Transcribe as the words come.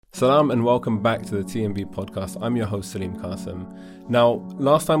Salam and welcome back to the TMV podcast. I'm your host Salim Qasim. Now,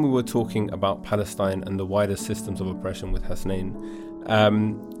 last time we were talking about Palestine and the wider systems of oppression with Hasnain.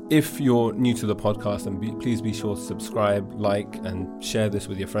 If you're new to the podcast, please be sure to subscribe, like, and share this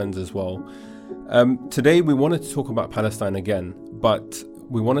with your friends as well. Today we wanted to talk about Palestine again, but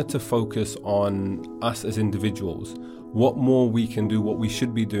we wanted to focus on us as individuals, what more we can do, what we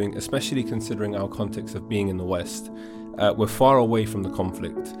should be doing, especially considering our context of being in the West. We're far away from the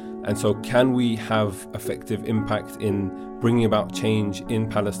conflict, and so can we have effective impact in bringing about change in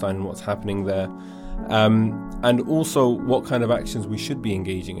Palestine and what's happening there, and also what kind of actions we should be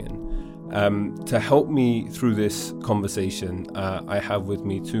engaging in. To help me through this conversation, I have with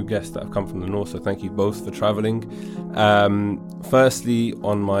me two guests that have come from the north, so thank you both for travelling. Firstly,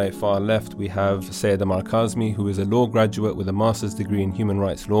 on my far left, we have Ammar Kazmi, who is a law graduate with a master's degree in human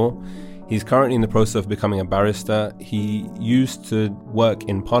rights law. He's currently in the process of becoming a barrister. He used to work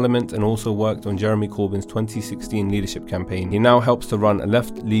in Parliament and also worked on Jeremy Corbyn's 2016 leadership campaign. He now helps to run a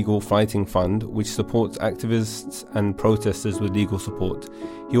left legal fighting fund which supports activists and protesters with legal support.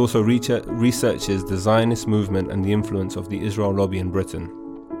 He also researches the Zionist movement and the influence of the Israel lobby in Britain.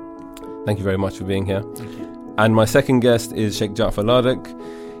 Thank you very much for being here. Thank you. And my second guest is Sheikh Jaffer Ladak.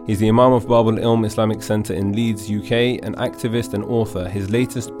 He's the Imam of Bab al-Ilm Islamic Centre in Leeds, UK, an activist and author. His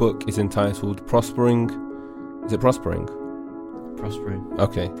latest book is entitled Prospering. Is it Prospering? Prospering.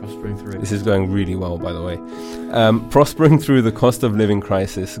 Okay. Prospering through. This is going really well, by the way. Prospering through the cost of living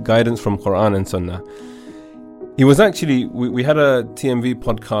crisis, guidance from Quran and Sunnah. He was actually, we had a TMV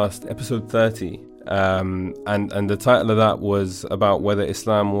podcast, episode 30, and the title of that was about whether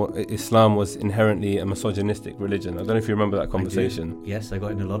Islam was inherently a misogynistic religion. I don't know if you remember that conversation. Yes, I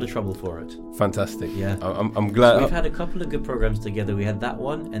got in a lot of trouble for it. Fantastic. Yeah. I'm glad. So we've had a couple of good programs together. We had that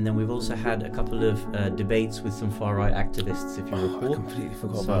one, and then we've also had a couple of debates with some far-right activists, if you recall. I completely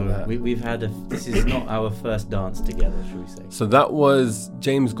forgot about that. We've had this is not our first dance together, shall we say. So that was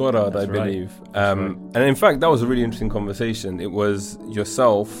James Goddard, That's I right. believe. That's right. And in fact, that was a really interesting conversation. It was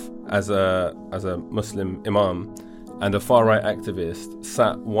yourself as a Muslim imam and a far-right activist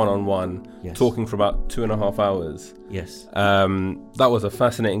sat one-on-one, Yes. talking for about 2.5 hours. Yes. That was a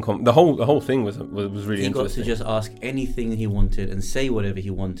fascinating the whole thing was really He got interesting. to just ask anything he wanted and say whatever he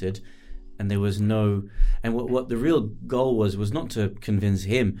wanted, and there was no. And what the real goal was not to convince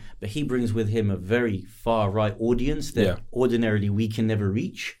him, but he brings with him a very far-right audience that ordinarily we can never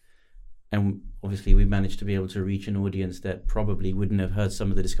reach, and obviously we managed to be able to reach an audience that probably wouldn't have heard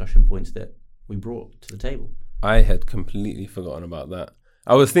some of the discussion points that we brought to the table. I had completely forgotten about that.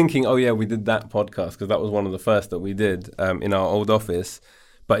 I was thinking, oh yeah, we did that podcast because that was one of the first that we did in our old office.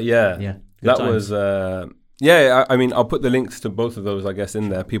 But yeah, that times. was I mean, I'll put the links to both of those, I guess, in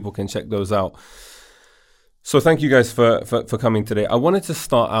there. People can check those out. So thank you guys for coming today. I wanted to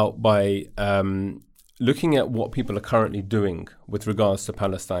start out by looking at what people are currently doing with regards to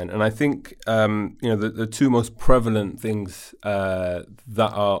Palestine. And I think, the two most prevalent things that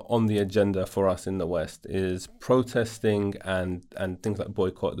are on the agenda for us in the West is protesting and things like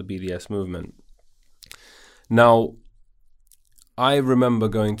boycott, the BDS movement. Now, I remember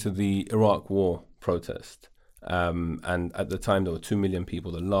going to the Iraq War protest. And at the time, there were 2 million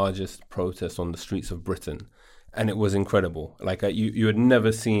people, the largest protest on the streets of Britain. And it was incredible. Like you had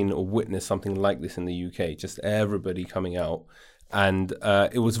never seen or witnessed something like this in the UK, just everybody coming out. And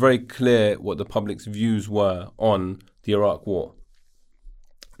it was very clear what the public's views were on the Iraq War.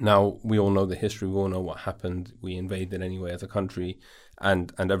 Now, we all know the history. We all know what happened. We invaded anyway as a country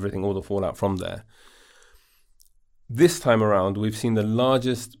and everything, all the fallout from there. This time around, we've seen the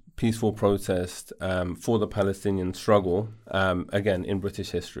largest peaceful protest for the Palestinian struggle, again, in British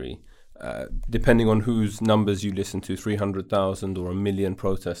history. Depending on whose numbers you listen to, 300,000 or 1 million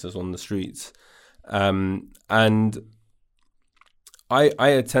protesters on the streets. And I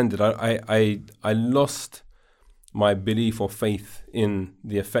attended. I lost my belief or faith in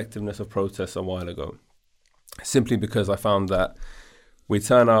the effectiveness of protests a while ago, simply because I found that we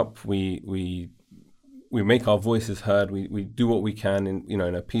turn up, we make our voices heard, we do what we can in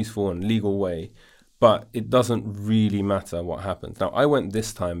a peaceful and legal way. But it doesn't really matter what happens. Now, I went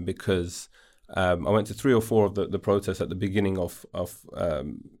this time because I went to 3 or 4 of the protests at the beginning of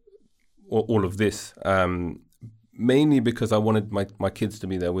all of this, mainly because I wanted my kids to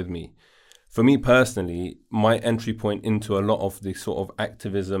be there with me. For me personally, my entry point into a lot of the sort of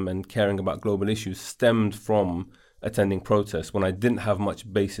activism and caring about global issues stemmed from attending protests when I didn't have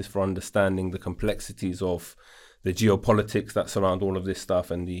much basis for understanding the complexities of the geopolitics that surround all of this stuff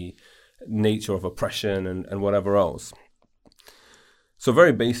and the nature of oppression and whatever else. So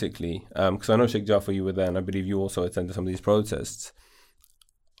very basically, because I know Sheikh Jaffer, you were there, and I believe you also attended some of these protests.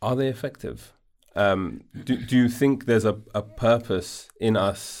 are they effective? Do you think there's a purpose in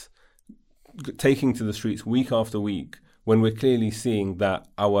us taking to the streets week after week when we're clearly seeing that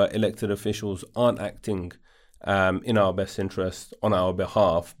our elected officials aren't acting in our best interest on our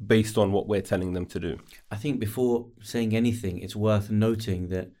behalf based on what we're telling them to do? I think before saying anything, it's worth noting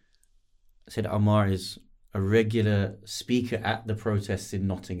that Said Ammar is a regular speaker at the protests in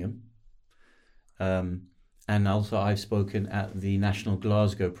Nottingham. And also I've spoken at the National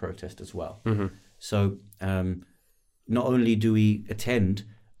Glasgow protest as well. Mm-hmm. So not only do we attend,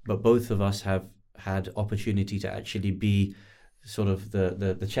 but both of us have had opportunity to actually be sort of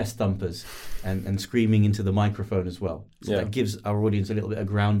the chest thumpers and screaming into the microphone as well. So that gives our audience a little bit of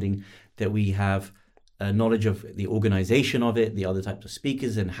grounding that we have knowledge of the organization of it, the other types of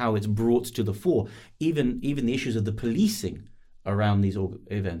speakers, and how it's brought to the fore. Even the issues of the policing around these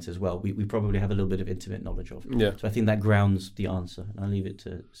events as well, we probably have a little bit of intimate knowledge of. Yeah. So I think that grounds the answer. And I'll leave it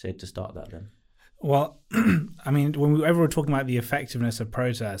to Said to start that then. Well, I mean, whenever we're talking about the effectiveness of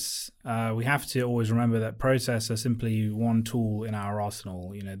protests, we have to always remember that protests are simply one tool in our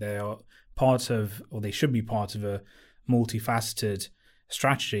arsenal. You know, they are part of, or they should be part of, a multifaceted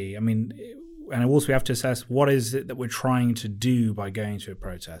strategy. I mean, and also we have to assess what is it that we're trying to do by going to a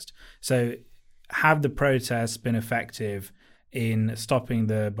protest. So have the protests been effective in stopping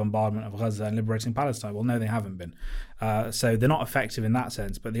the bombardment of Gaza and liberating Palestine? Well, no, they haven't been. So they're not effective in that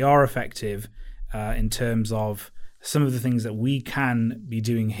sense, but they are effective in terms of some of the things that we can be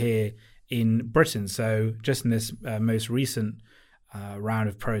doing here in Britain. So just in this most recent round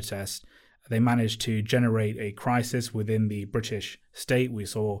of protests, they managed to generate a crisis within the British state. We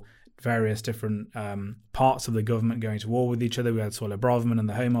saw various different parts of the government going to war with each other. We had Suella Braverman and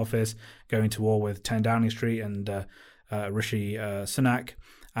the Home Office going to war with 10 Downing Street and Rishi Sunak.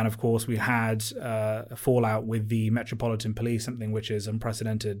 And of course, we had a fallout with the Metropolitan Police, something which is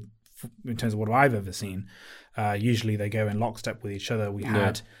unprecedented in terms of what I've ever seen. Usually they go in lockstep with each other. We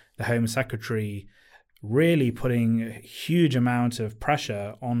had the Home Secretary really putting a huge amount of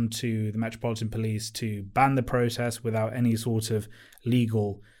pressure onto the Metropolitan Police to ban the protests without any sort of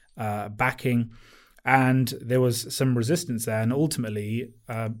legal backing. And there was some resistance there. And ultimately,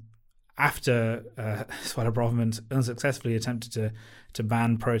 after Suella Braverman unsuccessfully attempted to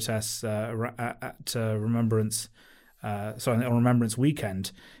ban protests at Remembrance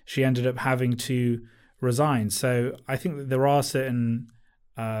weekend, she ended up having to resign. So I think that there are certain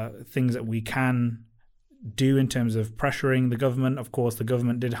things that we can do in terms of pressuring the government. Of course, the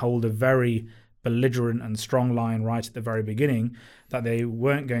government did hold a very belligerent and strong line right at the very beginning that they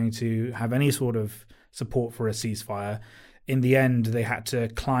weren't going to have any sort of support for a ceasefire. In the end, they had to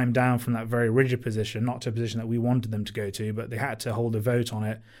climb down from that very rigid position, not to a position that we wanted them to go to, but they had to hold a vote on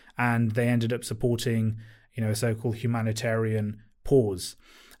it, and they ended up supporting, a so-called humanitarian pause.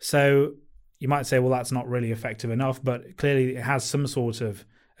 So you might say, well, that's not really effective enough, but clearly it has some sort of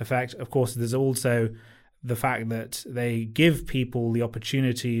effect. Of course, there's also the fact that they give people the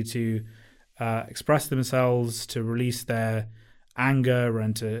opportunity to express themselves, to release their anger,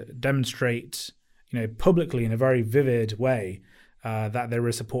 and to demonstrate, publicly in a very vivid way that there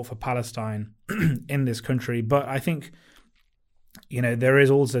is support for Palestine in this country. But I think, there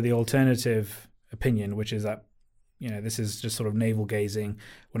is also the alternative opinion, which is that, this is just sort of navel gazing.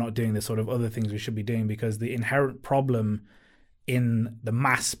 We're not doing the sort of other things we should be doing, because the inherent problem in the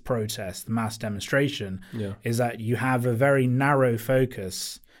mass protest, the mass demonstration, is that you have a very narrow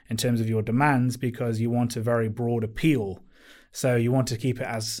focus in terms of your demands, because you want a very broad appeal. So you want to keep it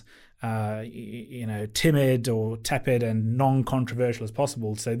as timid or tepid and non-controversial as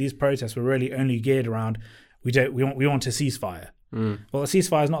possible. So these protests were really only geared around we want a ceasefire. Well, a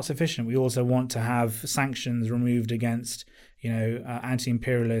ceasefire is not sufficient. We also want to have sanctions removed against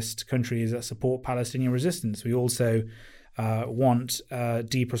anti-imperialist countries that support Palestinian resistance. We also want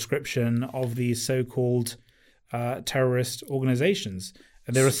deprescription of these so-called terrorist organizations.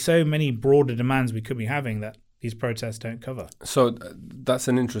 There are so many broader demands we could be having that these protests don't cover. So that's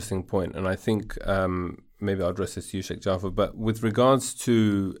an interesting point, and I think maybe I'll address this to you, Sheikh Jaffer. But with regards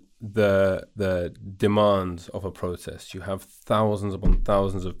to the demands of a protest, you have thousands upon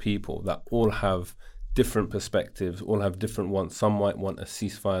thousands of people that all have different perspectives, all have different wants. Some might want a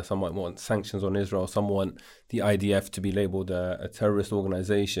ceasefire, some might want sanctions on Israel, some want the IDF to be labelled a terrorist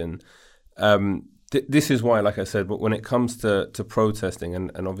organization. This is why, like I said, but when it comes to protesting,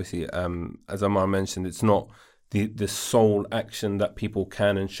 and obviously, as Ammar mentioned, it's not the sole action that people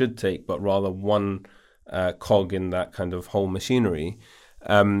can and should take, but rather one cog in that kind of whole machinery.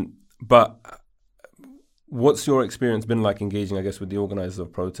 But what's your experience been like engaging, I guess, with the organisers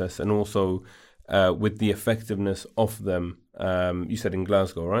of protests, and also with the effectiveness of them. You said in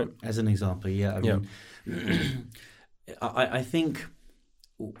Glasgow, right? As an example, yeah. I mean, I think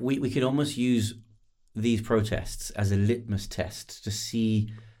we could almost use these protests as a litmus test to see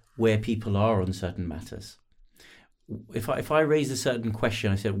where people are on certain matters. If I raise a certain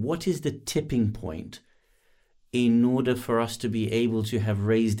question, I said, what is the tipping point in order for us to be able to have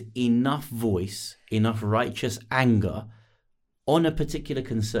raised enough voice, enough righteous anger on a particular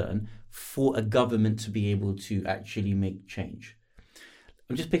concern for a government to be able to actually make change?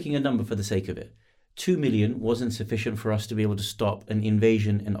 I'm just picking a number for the sake of it. 2 million wasn't sufficient for us to be able to stop an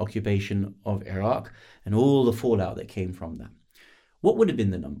invasion and occupation of Iraq and all the fallout that came from that. What would have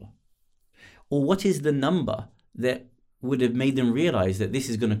been the number? Or what is the number that would have made them realize that this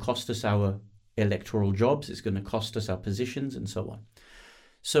is going to cost us our electoral jobs, it's going to cost us our positions, and so on?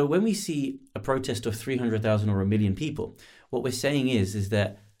 So when we see a protest of 300,000 or 1 million people, what we're saying is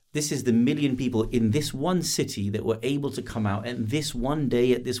that this is the 1 million people in this one city that were able to come out at this one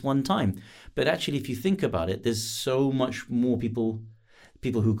day at this one time. But actually, if you think about it, there's so much more people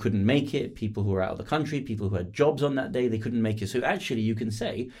who couldn't make it, people who were out of the country, people who had jobs on that day, they couldn't make it. So actually, you can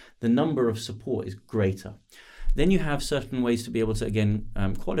say the number of support is greater. Then you have certain ways to be able to, again,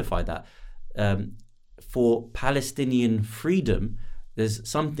 qualify that. For Palestinian freedom, there's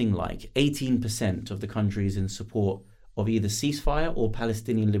something like 18% of the country is in support of either ceasefire or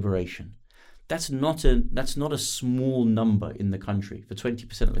Palestinian liberation. That's not a small number in the country for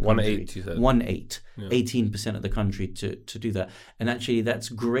 20% of the country. 1/8, you said. 1/8, Yeah. 18% of the country to do that. And actually that's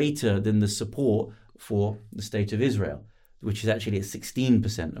greater than the support for the state of Israel, which is actually at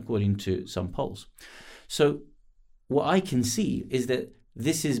 16% according to some polls. So what I can see is that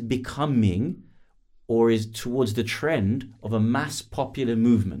this is becoming, or is towards the trend of, a mass popular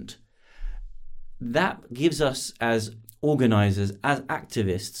movement. That gives us as organizers, as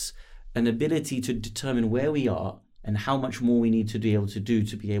activists, an ability to determine where we are and how much more we need to be able to do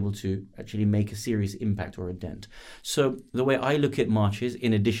to be able to actually make a serious impact or a dent. So the way I look at marches,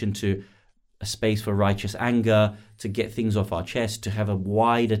 in addition to a space for righteous anger, to get things off our chest, to have a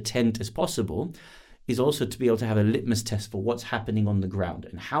wider tent as possible, is also to be able to have a litmus test for what's happening on the ground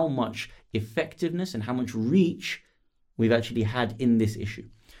and how much effectiveness and how much reach we've actually had in this issue.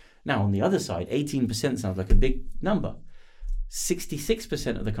 Now, on the other side, 18% sounds like a big number.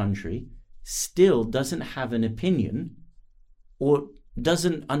 66% of the country still doesn't have an opinion or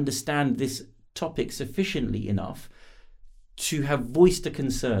doesn't understand this topic sufficiently enough to have voiced a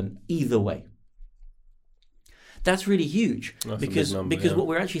concern either way. That's really huge. That's because a big number, yeah. What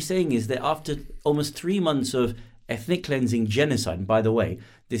we're actually saying is that after almost 3 months of ethnic cleansing genocide, and by the way,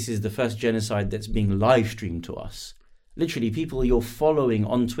 this is the first genocide that's being live streamed to us. Literally, people you're following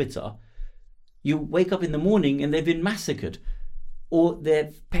on Twitter, you wake up in the morning and they've been massacred, or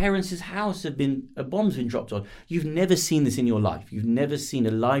their parents' house have been, a bomb's been dropped on. You've never seen this in your life. You've never seen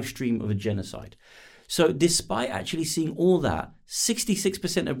a live stream of a genocide. So despite actually seeing all that,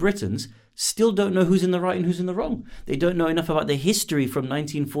 66% of Britons still don't know who's in the right and who's in the wrong. They don't know enough about the history from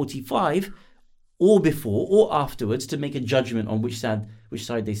 1945 or before or afterwards to make a judgment on which side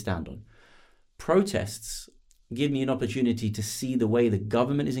they stand on. Protests give me an opportunity to see the way the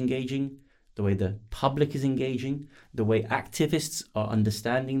government is engaging, the way the public is engaging, the way activists are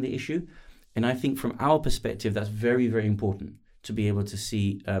understanding the issue. And I think from our perspective, that's very, very important to be able to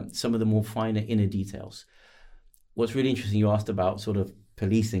see some of the more finer inner details. What's really interesting, you asked about sort of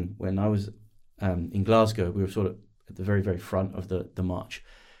policing. When I was in Glasgow, we were sort of at the very, very front of the march.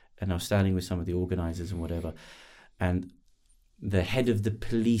 And I was standing with some of the organisers and whatever. And the head of the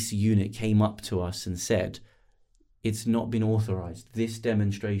police unit came up to us and said, "It's not been authorised. This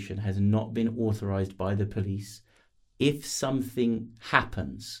demonstration has not been authorised by the police. If something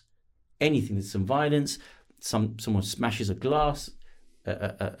happens, anything, there's some violence, someone smashes a glass,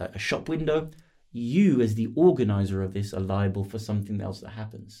 a shop window, you as the organizer of this are liable for something else that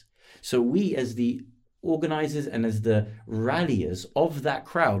happens." So we as the organizers and as the ralliers of that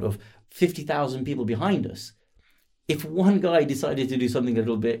crowd of 50,000 people behind us, if one guy decided to do something a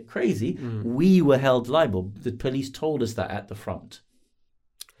little bit crazy, we were held liable. The police told us that at the front.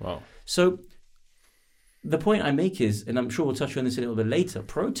 Wow. So the point I make is, and I'm sure we'll touch on this a little bit later,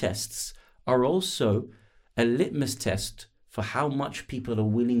 protests are also a litmus test for how much people are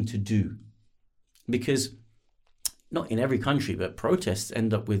willing to do. Because not in every country, but protests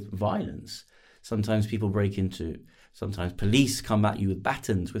end up with violence. Sometimes people break into, sometimes police come at you with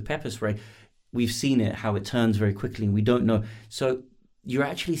batons, with pepper spray. We've seen it, how it turns very quickly, and we don't know. So you're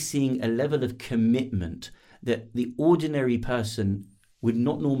actually seeing a level of commitment that the ordinary person would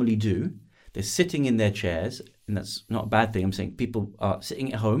not normally do, They're sitting in their chairs, and that's not a bad thing. I'm saying people are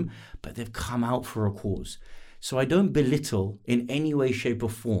sitting at home, but they've come out for a cause. So I don't belittle in any way, shape, or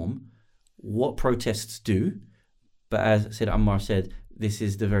form what protests do. But as Said Ammar said, this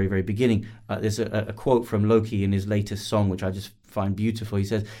is the very, very beginning. There's a quote from Loki in his latest song, which I just find beautiful. He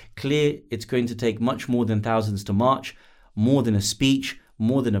says, "Clear, it's going to take much more than thousands to march, more than a speech,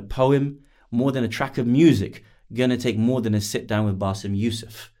 more than a poem, more than a track of music. Going to take more than a sit down with Bassem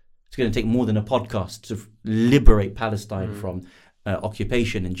Youssef. It's going to take more than a podcast to liberate Palestine from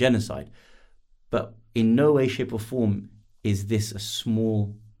occupation and genocide." But in no way, shape, or form is this a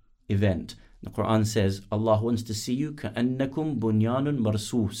small event. The Quran says, Allah wants to see you كَأَنَّكُمْ بُنْيَانٌ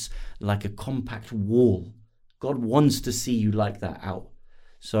مَرْسُوسٌ, like a compact wall. God wants to see you like that out.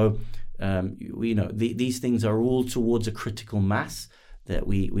 So, these things are all towards a critical mass that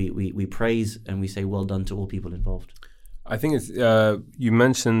we praise, and we say well done to all people involved. I think it's you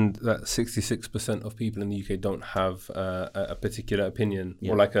mentioned that 66% of people in the UK don't have a particular opinion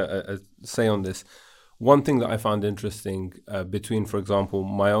or like a say on this. One thing that I found interesting between, for example,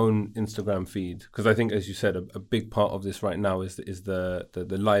 my own Instagram feed, because I think, as you said, a big part of this right now is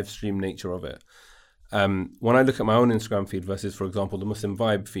the live stream nature of it. When I look at my own Instagram feed versus, for example, the Muslim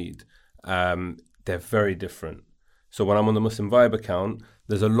Vibe feed, they're very different. So when I'm on the Muslim Vibe account,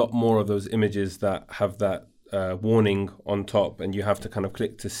 there's a lot more of those images that have that warning on top, and you have to kind of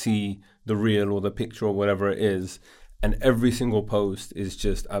click to see the reel or the picture or whatever it is. And every single post is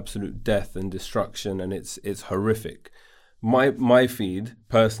just absolute death and destruction, and it's horrific. My feed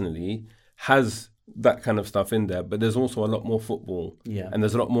personally has that kind of stuff in there, but there's also a lot more football, and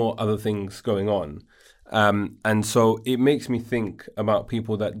there's a lot more other things going on. And so it makes me think about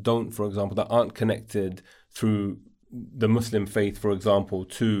people that don't, for example, that aren't connected through the Muslim faith, for example,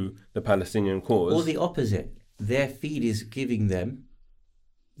 to the Palestinian cause. Or the opposite. Their feed is giving them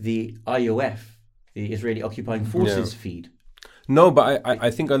the IOF, the Israeli Occupying Forces feed. No, but I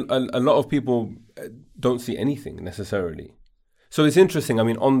think a lot of people don't see anything necessarily. So it's interesting. I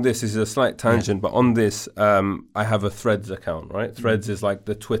mean, on this is a slight tangent, but on this, I have a Threads account, right? Threads is like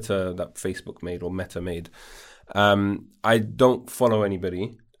the Twitter that Facebook made or Meta made. I don't follow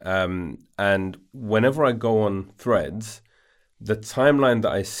anybody. And whenever I go on Threads, the timeline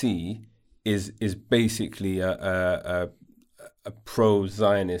that I see is basically a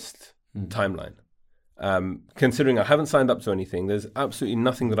pro-Zionist timeline. Considering I haven't signed up to anything, there's absolutely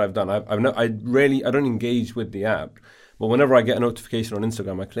nothing that I've done. I don't engage with the app, but whenever I get a notification on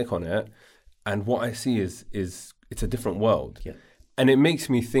Instagram, I click on it, and what I see is it's a different world. Yeah. And it makes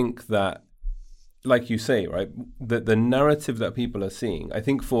me think that, like you say, right, the narrative that people are seeing, I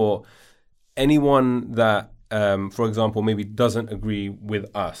think for anyone that, for example, maybe doesn't agree with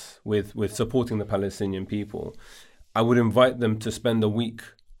us, with supporting the Palestinian people, I would invite them to spend a week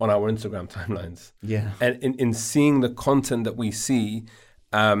on our Instagram timelines. Yeah. And in seeing the content that we see,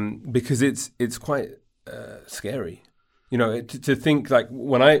 because it's quite scary. You know, to think like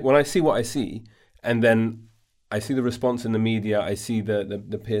when I see what I see, and then I see the response in the media, I see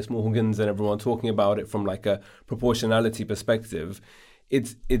the Piers Morgans and everyone talking about it from like a proportionality perspective.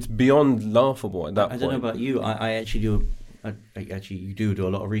 It's beyond laughable at that point. I don't know about you. I actually do. You do a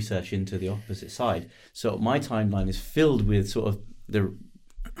lot of research into the opposite side. So my timeline is filled with sort of the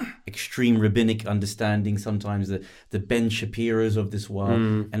extreme rabbinic understanding, sometimes the Ben Shapiro's of this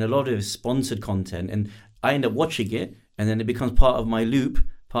world, and a lot of sponsored content. And I end up watching it, and then it becomes part of my loop,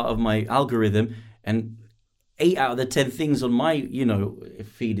 part of my algorithm, and 8 out of the 10 things on my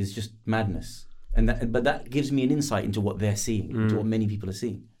feed is just madness. But that gives me an insight into what they're seeing, into what many people are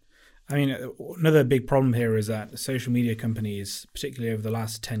seeing. I mean, another big problem here is that social media companies, particularly over the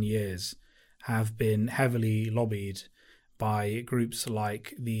last 10 years, have been heavily lobbied by groups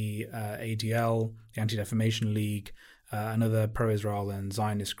like the ADL, the Anti-Defamation League, and other pro-Israel and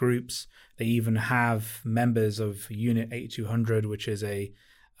Zionist groups. They even have members of Unit 8200, which is an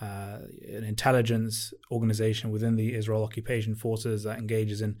intelligence organization within the Israel Occupation Forces that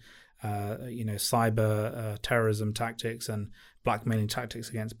engages in cyber terrorism tactics and blackmailing tactics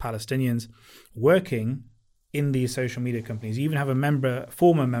against Palestinians, working in these social media companies. You even have a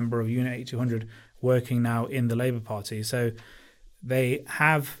former member of Unit 8200 working now in the Labour Party. So they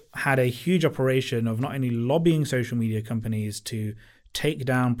have had a huge operation of not only lobbying social media companies to take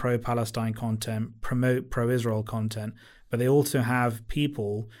down pro-Palestine content, promote pro-Israel content, but they also have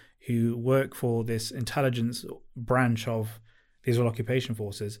people who work for this intelligence branch of the Israel Occupation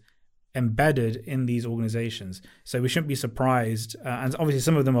Forces embedded in these organizations. So we shouldn't be surprised. And obviously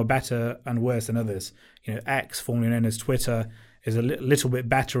some of them are better and worse than others. X, formerly known as Twitter, is a little bit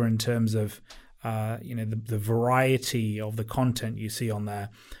better in terms of the variety of the content you see on there.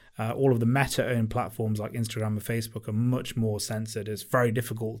 All of the Meta-owned platforms like Instagram and Facebook are much more censored. It's very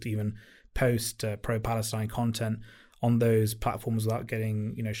difficult to even post pro-Palestine content on those platforms without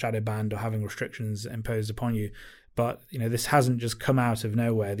getting, shadow banned or having restrictions imposed upon you. But, this hasn't just come out of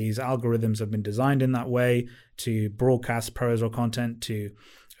nowhere. These algorithms have been designed in that way to broadcast pro-Israel content, to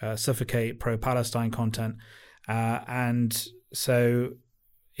suffocate pro-Palestine content. And so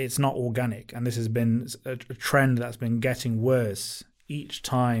it's not organic. And this has been a trend that's been getting worse each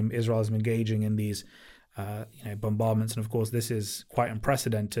time Israel is engaging in these bombardments. And of course, this is quite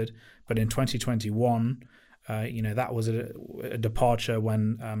unprecedented. But in 2021, that was a departure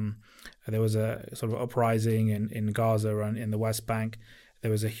when there was a sort of uprising in Gaza and in the West Bank.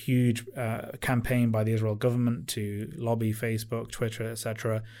 There was a huge campaign by the Israel government to lobby Facebook, Twitter,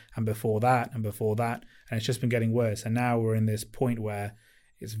 etc. And before that, and it's just been getting worse. And now we're in this point where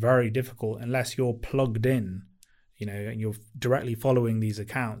it's very difficult, unless you're plugged in, and you're directly following these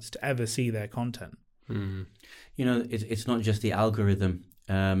accounts, to ever see their content. Mm. It's not just the algorithm.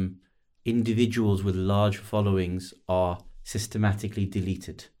 Individuals with large followings are systematically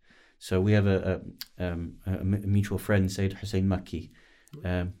deleted. So we have a mutual friend, Sayyid Hussein Makki,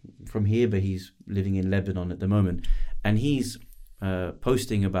 from here, but he's living in Lebanon at the moment. And he's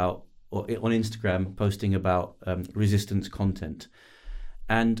posting about, or on Instagram, posting about resistance content.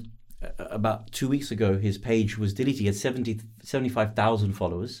 And about 2 weeks ago, his page was deleted. He had 75,000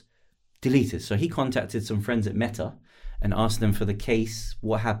 followers deleted. So he contacted some friends at Meta and asked them for the case,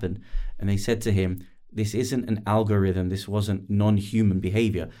 what happened. And they said to him, this isn't an algorithm. This wasn't non-human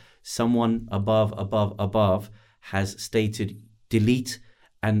behavior. Someone above has stated delete,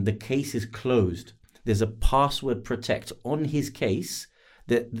 and the case is closed. There's a password protect on his case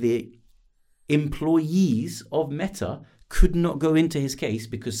that the employees of Meta could not go into his case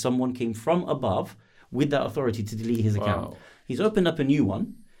because someone came from above with that authority to delete his account. Wow. He's opened up a new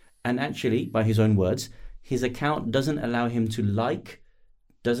one, and actually, by his own words, his account doesn't allow him to like,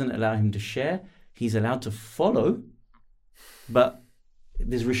 doesn't allow him to share. He's allowed to follow, but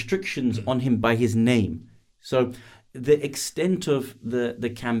there's restrictions on him by his name. So the extent of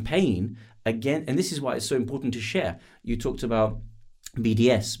the campaign, again, and this is why it's so important to share. You talked about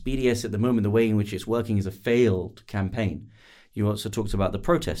BDS. BDS at the moment, the way in which it's working is a failed campaign. You also talked about the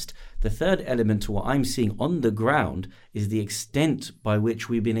protest. The third element to what I'm seeing on the ground is the extent by which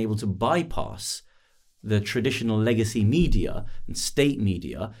we've been able to bypass the traditional legacy media and state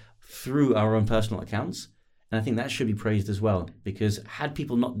media through our own personal accounts. And I think that should be praised as well, because had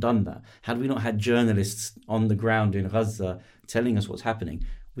people not done that, had we not had journalists on the ground in Gaza telling us what's happening,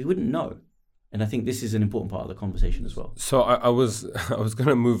 we wouldn't know. And I think this is an important part of the conversation as well. So I was going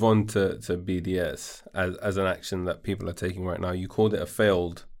to move on to BDS as an action that people are taking right now. You called it a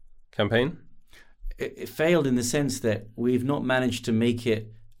failed campaign? It failed in the sense that we've not managed to make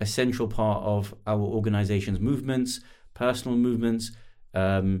it a central part of our organization's movements, personal movements.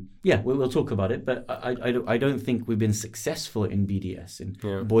 We'll talk about it, but I don't think we've been successful in BDS,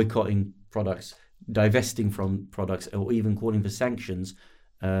 in boycotting products, divesting from products, or even calling for sanctions.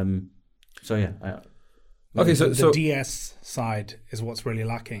 The DS side is what's really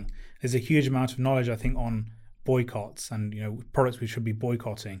lacking. There's a huge amount of knowledge, I think, on boycotts and products we should be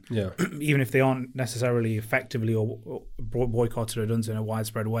boycotting. Yeah. Even if they aren't necessarily effectively or boycotted or done so in a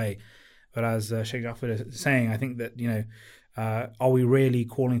widespread way. But as Sheikh Jaffer is saying, I think that are we really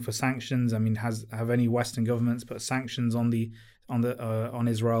calling for sanctions? I mean, have any Western governments put sanctions on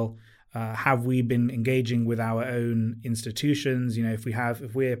Israel? Have we been engaging with our own institutions? If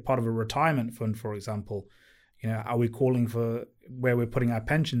we're part of a retirement fund, for example, are we calling for where we're putting our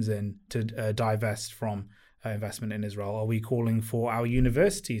pensions in to divest from investment in Israel? Are we calling for our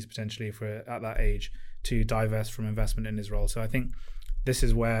universities potentially, if we're at that age, to divest from investment in Israel? So I think this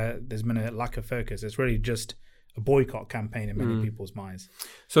is where there's been a lack of focus. It's really just a boycott campaign in many people's minds.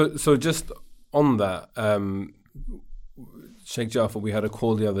 So just on that, Sheikh Jaffer, we had a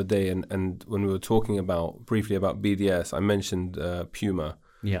call the other day, and when we were talking briefly about BDS, I mentioned Puma.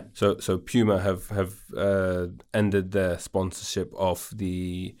 Yeah. So Puma have ended their sponsorship of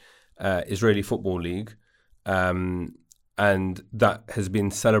the Israeli Football League, and that has been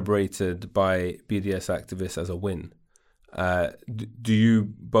celebrated by BDS activists as a win. Do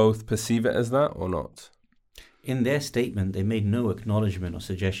you both perceive it as that or not? In their statement, they made no acknowledgement or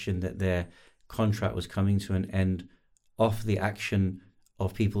suggestion that their contract was coming to an end off the action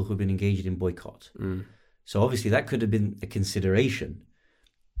of people who've been engaged in boycott. So obviously that could have been a consideration,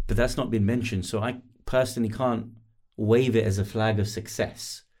 but that's not been mentioned. So I personally can't wave it as a flag of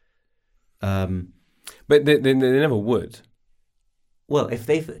success. But they never would. Well, if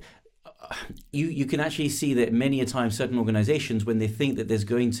you can actually see that many a time certain organizations, when they think that there's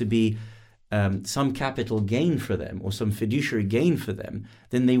going to be some capital gain for them or some fiduciary gain for them,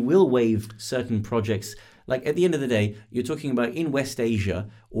 then they will waive certain projects. Like at the end of the day, you're talking about in West Asia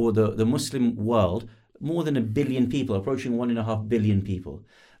or the Muslim world, more than 1 billion people, approaching 1.5 billion people.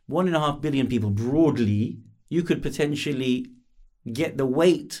 1.5 billion people broadly, you could potentially get the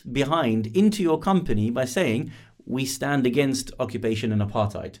weight behind into your company by saying, we stand against occupation and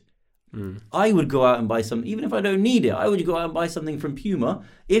apartheid. I would go out and buy some, even if I don't need it, I would go out and buy something from Puma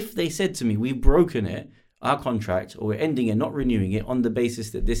if they said to me, we've broken it, our contract, or we're ending it, not renewing it on the basis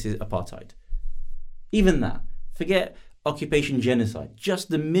that this is apartheid. Even that. Forget occupation, genocide. Just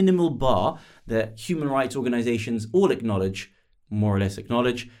the minimal bar that human rights organizations all acknowledge, more or less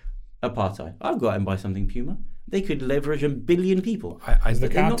acknowledge, apartheid. I'll go out and buy something Puma. They could leverage 1 billion people.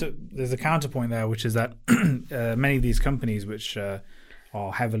 There's a counterpoint there, which is that many of these companies which are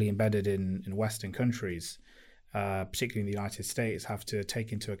heavily embedded in Western countries, particularly in the United States, have to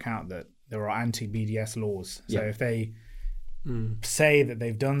take into account that there are anti-BDS laws. So if they say that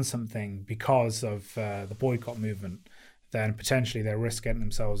they've done something because of the boycott movement, then potentially they risk getting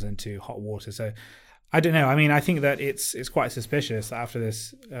themselves into hot water. So I don't know. I mean, I think that it's quite suspicious that after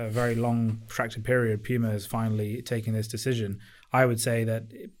this very long, protracted period, Puma has finally taken this decision. I would say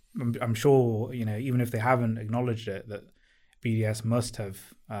that I'm sure, even if they haven't acknowledged it, that BDS must have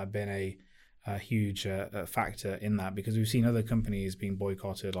been a huge factor in that, because we've seen other companies being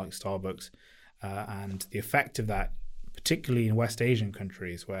boycotted like Starbucks, and the effect of that, particularly in West Asian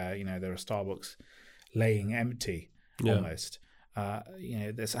countries where there are Starbucks laying empty almost.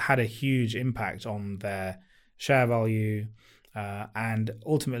 This had a huge impact on their share value, and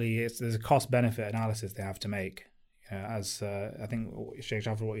ultimately there's a cost-benefit analysis they have to make. As I think Sheikh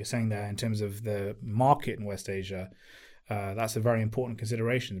Jaffer, what you're saying there in terms of the market in West Asia. That's a very important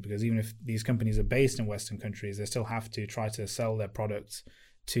consideration, because even if these companies are based in Western countries, they still have to try to sell their products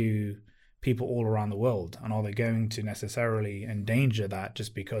to people all around the world. And are they going to necessarily endanger that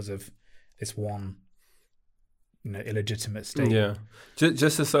just because of this one illegitimate state? Yeah.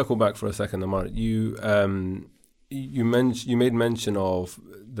 Just to circle back for a second, Ammar, you made mention of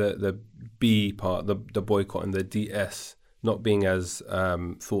the B part, the boycott, and the DS not being as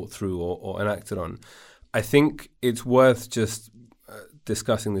thought through or enacted on. I think it's worth just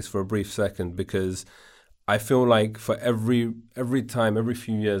discussing this for a brief second, because I feel like for every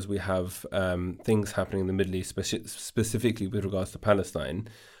few years we have things happening in the Middle East, specifically with regards to Palestine,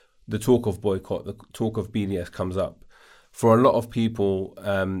 the talk of boycott, the talk of BDS comes up. For a lot of people,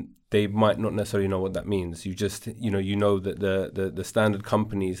 they might not necessarily know what that means. You just, that the standard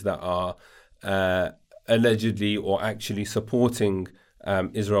companies that are allegedly or actually supporting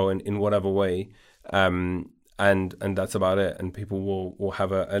Israel in whatever way, and that's about it. And people will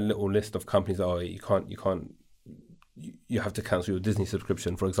have a little list of companies that, you have to cancel your Disney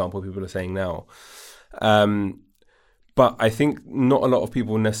subscription, for example, people are saying now. But I think not a lot of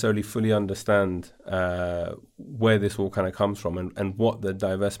people necessarily fully understand where this all kind of comes from and what the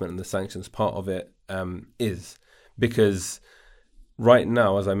divestment and the sanctions part of it is. Because right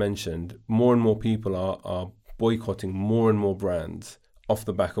now, as I mentioned, more and more people are boycotting more and more brands off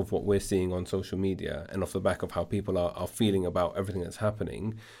the back of what we're seeing on social media and off the back of how people are feeling about everything that's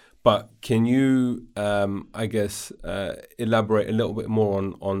happening. But can you, elaborate a little bit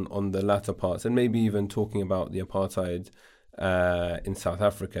more on the latter parts, and maybe even talking about the apartheid in South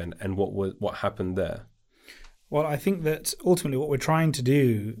Africa and what happened there? Well, I think that ultimately what we're trying to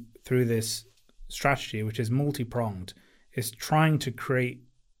do through this strategy, which is multi-pronged, is trying to create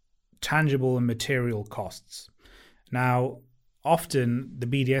tangible and material costs. Now, often the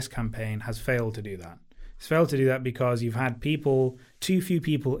BDS campaign has failed to do that. It's failed to do that because you've had too few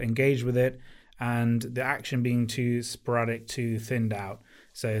people engage with it, and the action being too sporadic, too thinned out.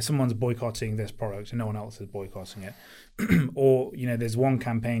 So someone's boycotting this product and no one else is boycotting it. Or, there's one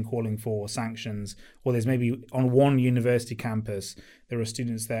campaign calling for sanctions, or there's maybe on one university campus, there are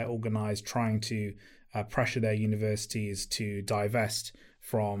students there organized trying to pressure their universities to divest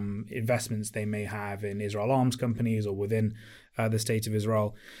from investments they may have in Israel arms companies or within the state of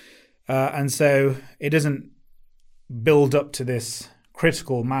Israel. And so it doesn't build up to this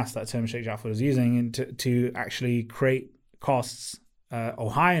critical mass, that term Sheikh Jaffer was using, to actually create costs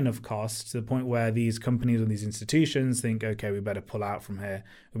or high enough costs to the point where these companies or these institutions think, okay, we better pull out from here,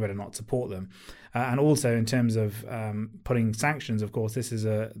 we better not support them. And also in terms of putting sanctions, of course, this is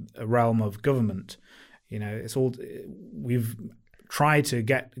a realm of government. We've tried to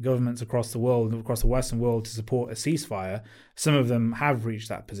get governments across the world, across the Western world, to support a ceasefire. Some of them have reached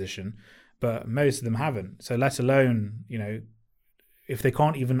that position, but most of them haven't. So let alone, if they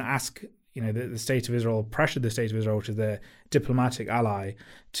can't even ask, the state of Israel, pressure the state of Israel, which is their diplomatic ally,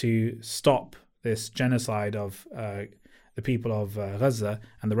 to stop this genocide of the people of Gaza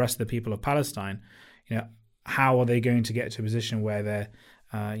and the rest of the people of Palestine, how are they going to get to a position where they're,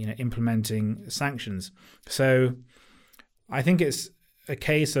 implementing sanctions? So I think it's a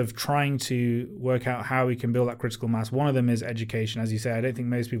case of trying to work out how we can build that critical mass. One of them is education. As you say, I don't think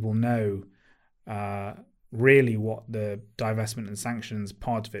most people know really what the divestment and sanctions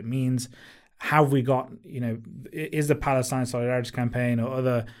part of it means. Have we got, is the Palestine Solidarity Campaign or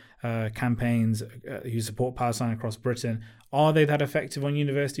other campaigns who support Palestine across Britain, are they that effective on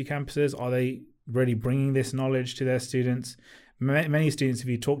university campuses? Are they really bringing this knowledge to their students? Many students, if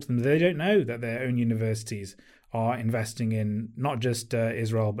you talk to them, they don't know that their own universities are investing in not just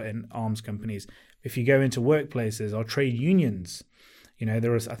Israel, but in arms companies. If you go into workplaces or trade unions, I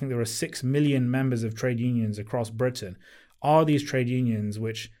think there are 6 million members of trade unions across Britain. Are these trade unions,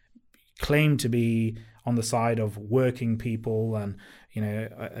 which claim to be on the side of working people and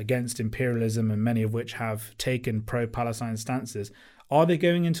against imperialism, and many of which have taken pro-Palestine stances, are they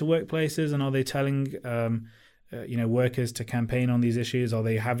going into workplaces and are they telling workers to campaign on these issues? Are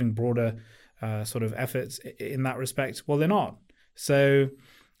they having broader sort of efforts in that respect? Well, they're not. So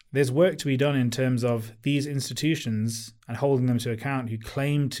there's work to be done in terms of these institutions and holding them to account who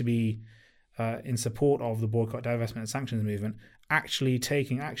claim to be in support of the boycott, divestment and sanctions movement, actually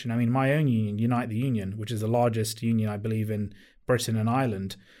taking action. I mean, my own union, Unite the Union, which is the largest union, I believe, in Britain and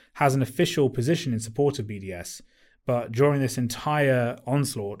Ireland, has an official position in support of BDS, but during this entire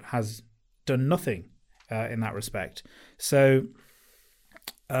onslaught has done nothing in that respect. So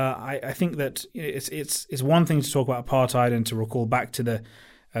I think that it's one thing to talk about apartheid and to recall back to the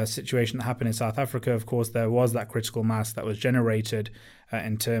situation that happened in South Africa. Of course, there was that critical mass that was generated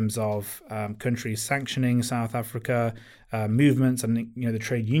in terms of countries sanctioning South Africa, movements, and the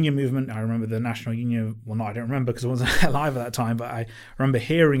trade union movement. I remember the National Union. Well, no, I don't remember because I wasn't alive at that time. But I remember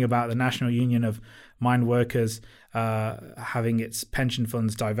hearing about the National Union of Mine Workers having its pension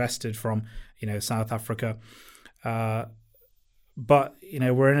funds divested from South Africa. But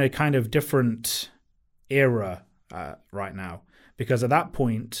we're in a kind of different era right now. Because at that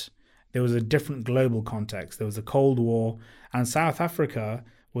point, there was a different global context. There was a Cold War, and South Africa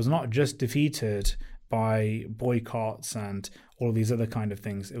was not just defeated by boycotts and all of these other kind of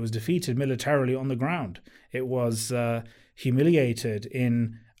things. It was defeated militarily on the ground. It was humiliated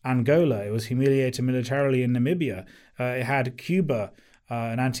in Angola. It was humiliated militarily in Namibia. It had Cuba,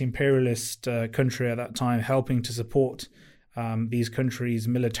 an anti-imperialist country at that time, helping to support these countries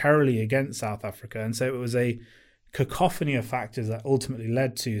militarily against South Africa. And so it was a cacophony of factors that ultimately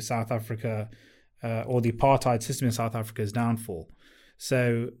led to South Africa or the apartheid system in South Africa's downfall.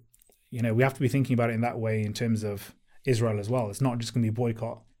 So, we have to be thinking about it in that way in terms of Israel as well. It's not just going to be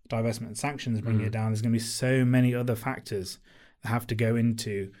boycott, divestment and sanctions bringing it down. There's going to be so many other factors that have to go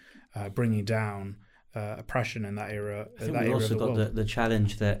into bringing down oppression in that era. I think we've also got the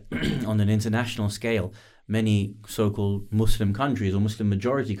challenge that on an international scale, many so-called Muslim countries or Muslim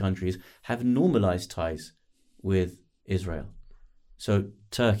majority countries have normalized ties with Israel. So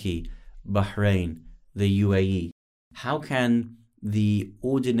Turkey, Bahrain, the UAE. How can the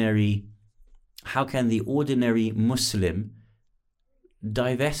ordinary Muslim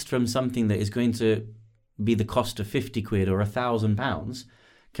divest from something that is going to be the cost of 50 quid or £1,000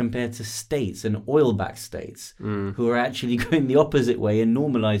 compared to states and oil-backed states who are actually going the opposite way and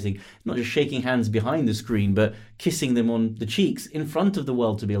normalizing, not just shaking hands behind the screen, but kissing them on the cheeks in front of the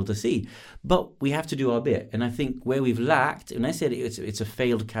world to be able to see. But we have to do our bit. And I think where we've lacked, and I said it's a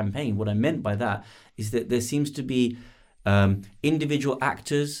failed campaign, what I meant by that is that there seems to be individual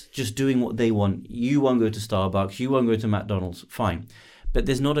actors just doing what they want. You won't go to Starbucks, you won't go to McDonald's, fine. But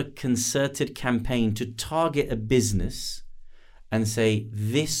there's not a concerted campaign to target a business and say,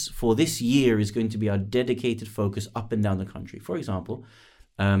 this for this year is going to be our dedicated focus up and down the country. For example,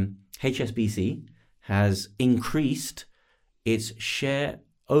 HSBC has increased its share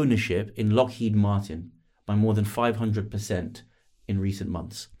ownership in Lockheed Martin by more than 500% in recent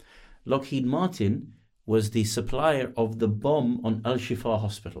months. Lockheed Martin was the supplier of the bomb on Al-Shifa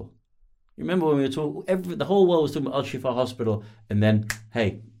Hospital. You remember when we were talking, the whole world was talking about Al-Shifa Hospital, and then,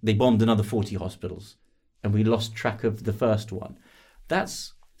 hey, they bombed another 40 hospitals. And we lost track of the first one.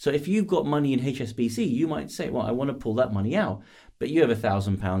 So if you've got money in HSBC, you might say, well, I want to pull that money out. But you have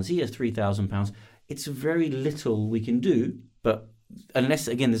 £1,000, he has £3,000. It's very little we can do, but unless,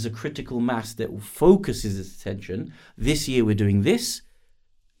 again, there's a critical mass that focuses its attention, this year we're doing this,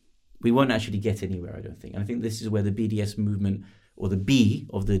 we won't actually get anywhere, I don't think. And I think this is where the BDS movement, or the B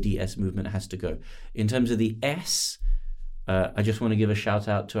of the DS movement, has to go. In terms of the S, I just want to give a shout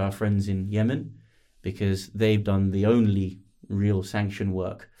out to our friends in Yemen, because they've done the only real sanction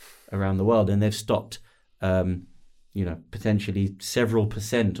work around the world, and they've stopped, potentially several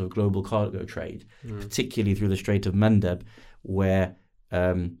 % of global cargo trade, particularly through the Strait of Mandeb, where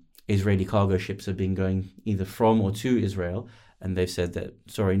Israeli cargo ships have been going either from or to Israel, and they've said that,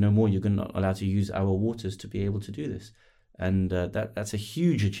 sorry, no more, you're not allowed to use our waters to be able to do this. And that's a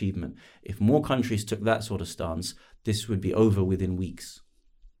huge achievement. If more countries took that sort of stance, this would be over within weeks.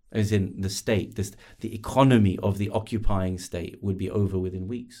 As in the economy of the occupying state would be over within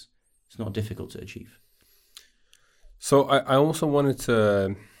weeks. It's not difficult to achieve. So I also wanted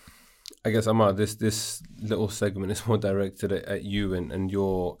to, I guess, Ammar, this little segment is more directed at you and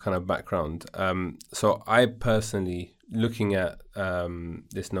your kind of background. So I personally, looking at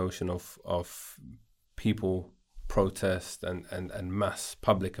this notion of people protest and mass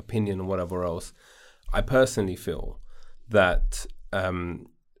public opinion and whatever else, I personally feel that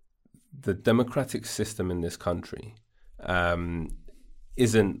the democratic system in this country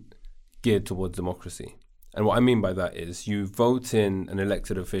isn't geared towards democracy. And what I mean by that is you vote in an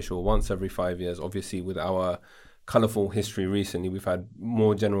elected official once every 5 years. Obviously, with our colourful history recently, we've had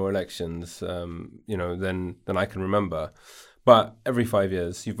more general elections, than I can remember. But every 5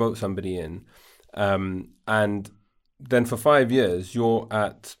 years, you vote somebody in, and then for 5 years, you're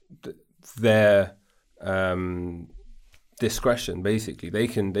at their discretion. Basically, they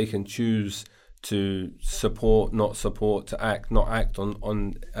can choose to support, not support, to act, not act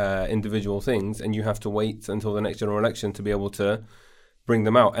on individual things, and you have to wait until the next general election to be able to bring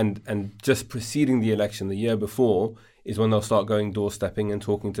them out. And just preceding the election, the year before, is when they'll start going doorstepping and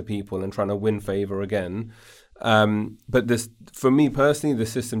talking to people and trying to win favour again. But this, for me personally, the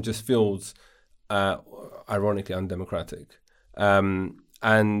system just feels ironically undemocratic.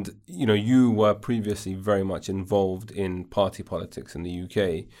 And you were previously very much involved in party politics in the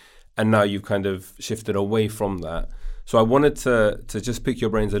UK. And now you've kind of shifted away from that. So I wanted to just pick your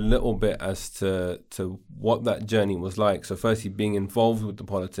brains a little bit as to what that journey was like. So firstly, being involved with the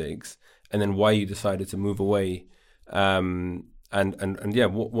politics, and then why you decided to move away, and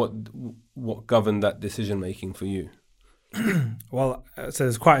what governed that decision making for you. Well, so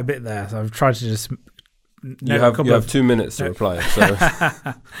there's quite a bit there. So I've tried to just. You have 2 minutes to reply. So.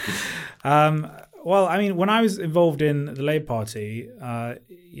 Well, I mean, when I was involved in the Labour Party,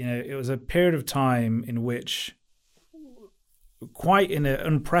 it was a period of time in which, quite in an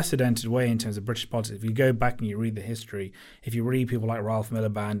unprecedented way in terms of British politics, if you go back and you read the history, if you read people like Ralph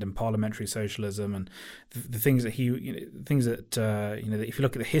Miliband and parliamentary socialism and the things that if you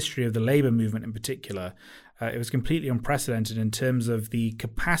look at the history of the Labour movement in particular, it was completely unprecedented in terms of the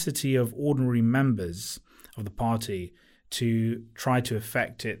capacity of ordinary members of the party to try to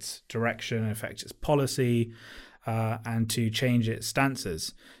affect its direction, affect its policy, and to change its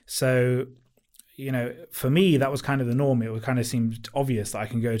stances. So, for me, that was kind of the norm. It kind of seemed obvious that I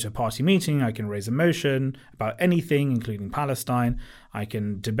can go to a party meeting, I can raise a motion about anything, including Palestine. I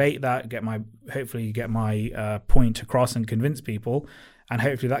can debate that, hopefully get my point across and convince people, and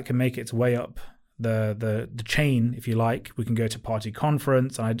hopefully that can make its way up the chain, if you like. We can go to party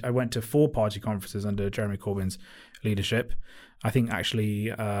conference. And I went to 4 party conferences under Jeremy Corbyn's leadership. I think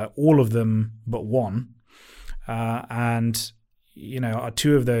actually all of them but one. And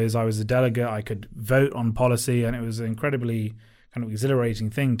 2 of those I was a delegate. I could vote on policy, and it was an incredibly kind of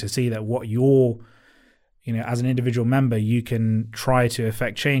exhilarating thing to see that what you're, as an individual member, you can try to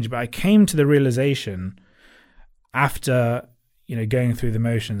affect change. But I came to the realization after going through the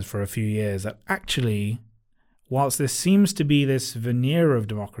motions for a few years that actually, whilst this seems to be this veneer of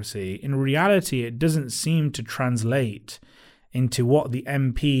democracy, in reality it doesn't seem to translate into what the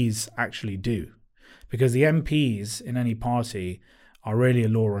MPs actually do. Because the MPs in any party are really a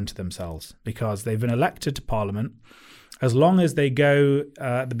law unto themselves, because they've been elected to Parliament. As long as they go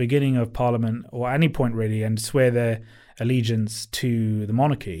at the beginning of Parliament, or any point really, and swear their allegiance to the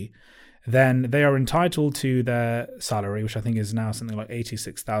monarchy, then they are entitled to their salary, which I think is now something like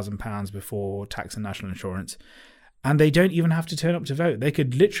 £86,000 before tax and national insurance. And they don't even have to turn up to vote. They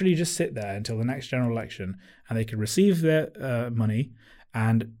could literally just sit there until the next general election, and they could receive their money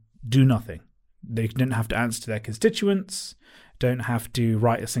and do nothing. They didn't have to answer to their constituents, don't have to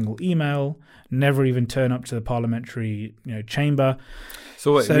write a single email, never even turn up to the parliamentary chamber.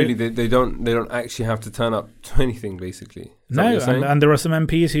 So really, they don't actually have to turn up to anything, basically. No, and there are some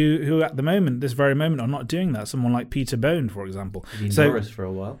MPs who at the moment, this very moment, are not doing that. Someone like Peter Bone, for example. Nadine Dorries for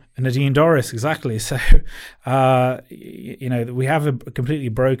a while. Nadine Dorries, exactly. So, we have a completely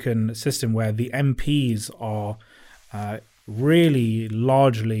broken system where the MPs are really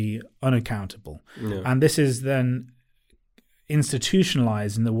largely unaccountable. Yeah. And this is then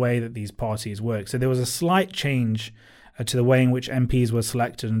institutionalized in the way that these parties work. So there was a slight change to the way in which MPs were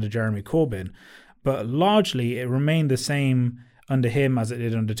selected under Jeremy Corbyn, but largely it remained the same under him as it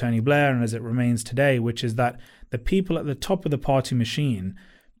did under Tony Blair and as it remains today, which is that the people at the top of the party machine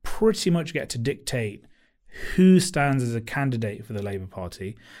pretty much get to dictate who stands as a candidate for the Labour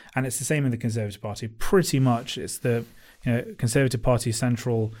Party. And it's the same in the Conservative Party. Pretty much it's the Conservative Party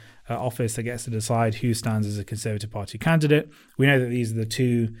central office that gets to decide who stands as a Conservative Party candidate. We know that these are the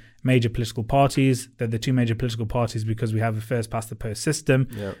two major political parties. They're the two major political parties because we have a first past the post system,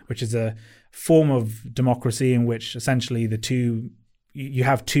 which is a form of democracy in which essentially you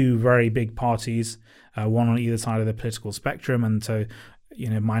have two very big parties, one on either side of the political spectrum. And so,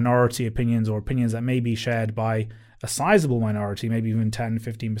 minority opinions or opinions that may be shared by a sizable minority, maybe even 10,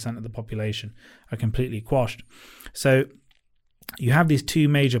 15% of the population, are completely quashed. So you have these two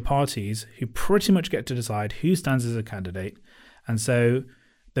major parties who pretty much get to decide who stands as a candidate. And so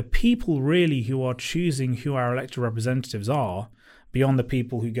the people really who are choosing who our elected representatives are, beyond the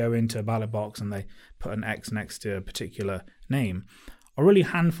people who go into a ballot box and they put an X next to a particular name, are really a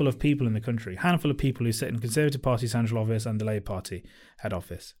handful of people in the country, handful of people who sit in Conservative Party central office and the Labour Party head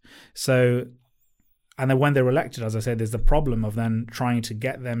office. So, and then when they're elected, as I said, there's the problem of then trying to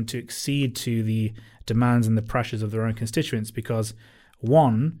get them to accede to the demands and the pressures of their own constituents, because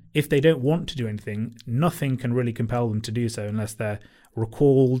one, if they don't want to do anything, nothing can really compel them to do so unless they're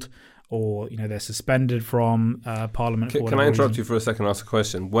recalled or they're suspended from Parliament. Can I interrupt you for a second and ask a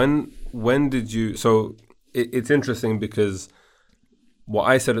question? When did you? So it's interesting because what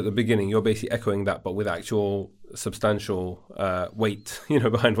I said at the beginning, you're basically echoing that, but with actual substantial weight,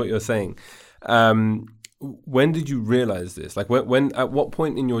 behind what you're saying. When did you realize this? Like when at what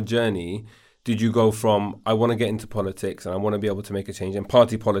point in your journey did you go from, I want to get into politics and I want to be able to make a change, and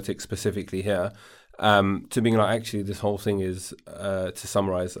party politics specifically here, to being like, actually, this whole thing is, to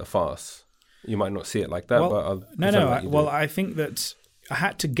summarize, a farce? You might not see it like that, but I think that I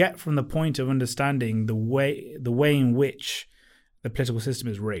had to get from the point of understanding the way in which the political system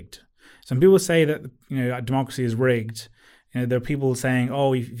is rigged. Some people say that democracy is rigged. There are people saying,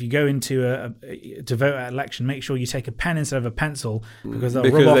 "Oh, if you go into to vote at election, make sure you take a pen instead of a pencil because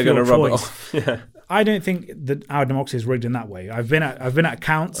they're going to rub it off." Yeah. I don't think that our democracy is rigged in that way. I've been at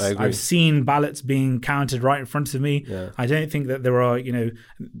counts. I've seen ballots being counted right in front of me. Yeah. I don't think that there are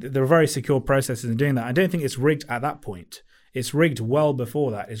very secure processes in doing that. I don't think it's rigged at that point. It's rigged well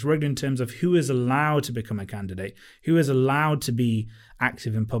before that. It's rigged in terms of who is allowed to become a candidate, who is allowed to be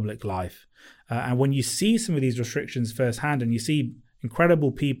active in public life. And when you see some of these restrictions firsthand, and you see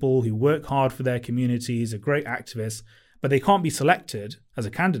incredible people who work hard for their communities, are great activists, but they can't be selected as a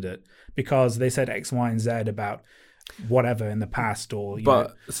candidate because they said X, Y, and Z about whatever in the past, or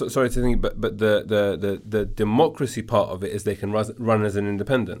sorry to think, but the democracy part of it is they can run as an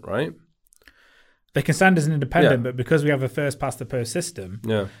independent, right? They can stand as an independent, but because we have a first past the post system,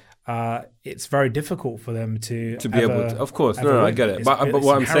 it's very difficult for them to be able to. Of course, no, I get it. But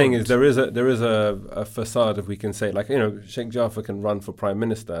what I'm saying is there is a facade, if we can say, like, Sheikh Jaffer can run for prime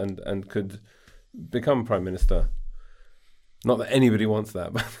minister and could become prime minister. Not that anybody wants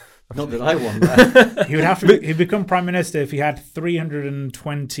that, but not that I want that. He would have to. He'd become prime minister if he had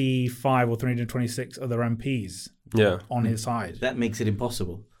 325 or 326 other MPs on his side. That makes it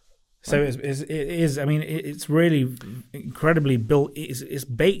impossible. So it is. I mean, it's really incredibly built. It's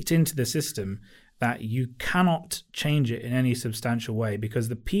baked into the system that you cannot change it in any substantial way, because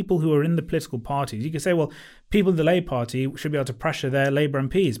the people who are in the political parties, you can say, well, people in the Labour Party should be able to pressure their Labour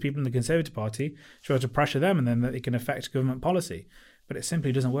MPs. People in the Conservative Party should be able to pressure them, and then that it can affect government policy. But it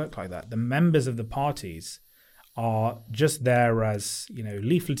simply doesn't work like that. The members of the parties are just there as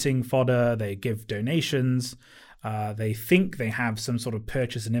leafleting fodder. They give donations. They think they have some sort of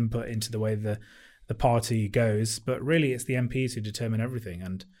purchase and input into the way the party goes, but really it's the MPs who determine everything,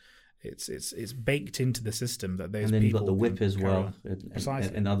 and it's baked into the system that those people. And then you've got the whip as well,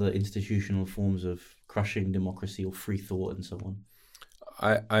 and other institutional forms of crushing democracy or free thought and so on.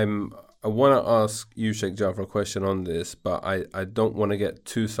 I want to ask you, Sheikh Jaffer, a question on this, but I don't want to get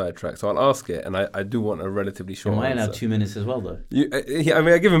too sidetracked, so I'll ask it, and I do want a relatively short answer. Am I allowed 2 minutes as well, though?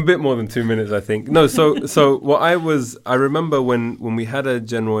 I give him a bit more than 2 minutes, I think. No, so what I remember when we had a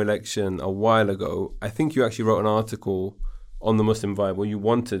general election a while ago, I think you actually wrote an article on the Muslim Bible, you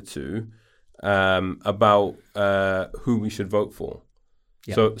wanted to, about who we should vote for.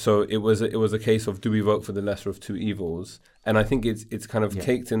 Yep. So it was a case of, do we vote for the lesser of two evils? And I think it's kind of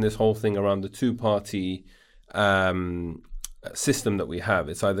caked in this whole thing around the two-party system that we have.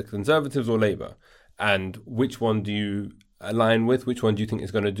 It's either Conservatives or Labour. And which one do you align with? Which one do you think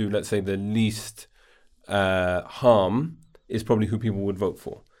is going to do, let's say, the least harm is probably who people would vote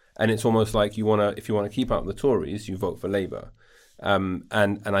for. And it's almost like if you want to keep out the Tories, you vote for Labour. And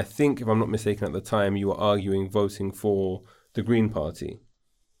I think, if I'm not mistaken, at the time you were arguing voting for the Green Party.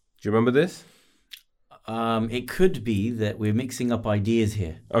 Do you remember this? It could be that we're mixing up ideas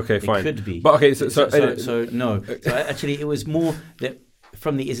here. Okay, fine. It could be. But okay, so no. So actually, it was more that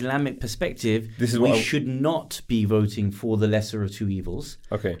from the Islamic perspective, we should not be voting for the lesser of two evils.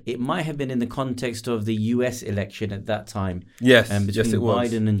 Okay. It might have been in the context of the US election at that time. Yes, between it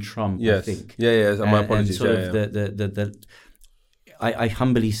was. Biden and Trump, yes. I think. Yeah. My apologies. I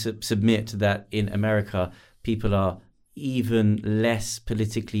humbly submit that in America, people are even less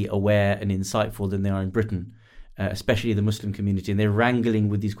politically aware and insightful than they are in Britain, especially the Muslim community, and they're wrangling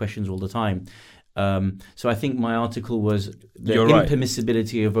with these questions all the time. So I think my article was the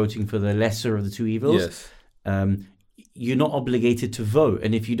impermissibility of voting for the lesser of the two evils. Yes. You're not obligated to vote,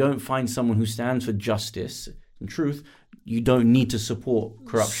 and if you don't find someone who stands for justice and truth, you don't need to support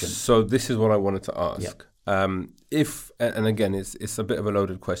corruption. So this is what I wanted to ask. Yep. If, and again, it's a bit of a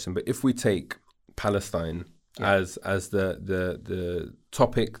loaded question, but if we take Palestine as the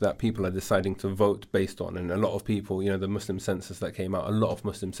topic that people are deciding to vote based on, and a lot of people, the Muslim census that came out, a lot of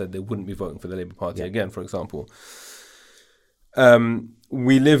Muslims said they wouldn't be voting for the Labour Party again, for example.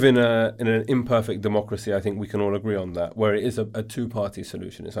 We live in an imperfect democracy. I think we can all agree on that, where it is a two-party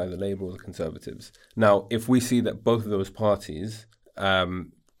solution. It's either Labour or the Conservatives. Now, if we see that both of those parties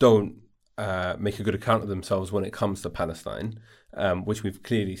don't make a good account of themselves when it comes to Palestine, which we've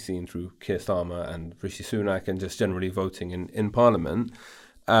clearly seen through Keir Starmer and Rishi Sunak and just generally voting in Parliament,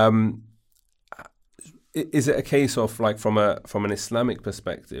 is it a case of, like, from an Islamic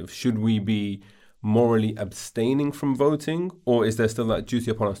perspective, should we be morally abstaining from voting, or is there still that duty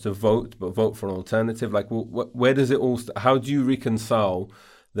upon us to vote, but vote for an alternative? Like, where does it all? How do you reconcile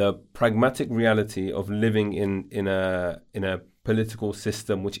the pragmatic reality of living in a political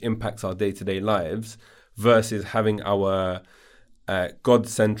system which impacts our day-to-day lives versus having our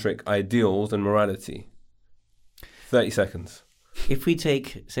God-centric ideals and morality? 30 seconds. If we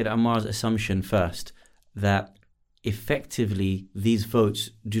take, say, Ammar's assumption first, that effectively these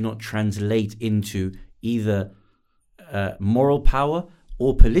votes do not translate into either moral power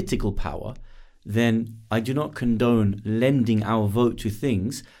or political power, then I do not condone lending our vote to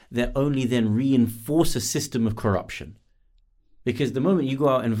things that only then reinforce a system of corruption. Because the moment you go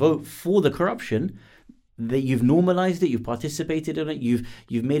out and vote for the corruption, that you've normalized it, you've participated in it,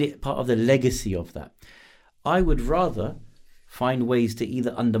 you've made it part of the legacy of that. I would rather find ways to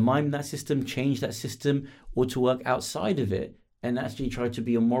either undermine that system, change that system, or to work outside of it and actually try to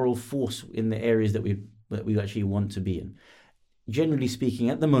be a moral force in the areas that we actually want to be in. Generally speaking,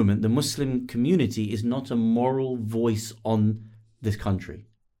 at the moment, the Muslim community is not a moral voice on this country.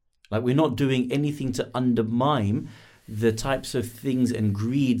 Like, we're not doing anything to undermine the types of things and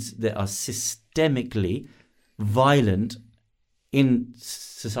greeds that are systemically violent in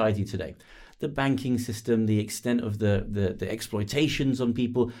society today. The banking system, the extent of the exploitations on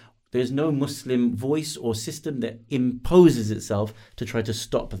people. There's no Muslim voice or system that imposes itself to try to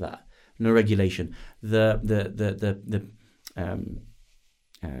stop that. No regulation. The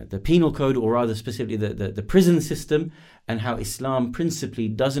penal code, or rather specifically the prison system, and how Islam principally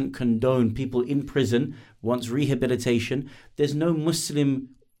doesn't condone people in prison, wants rehabilitation. There's no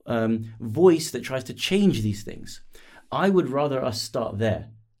Muslim voice that tries to change these things. I would rather us start there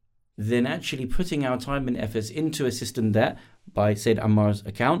than actually putting our time and efforts into a system that, by Sayyid Ammar's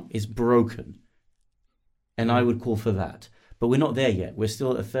account, is broken. And I would call for that. But we're not there yet. We're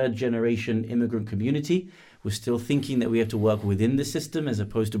still a third-generation immigrant community. We're still thinking that we have to work within the system as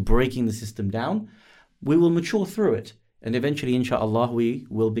opposed to breaking the system down. We will mature through it. And eventually, inshallah, we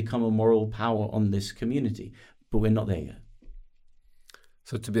will become a moral power on this community. But we're not there yet.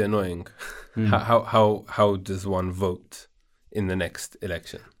 So, to be annoying, how does one vote in the next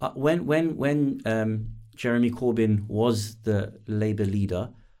election? When Jeremy Corbyn was the Labour leader,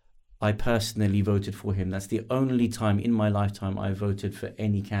 I personally voted for him. That's the only time in my lifetime I voted for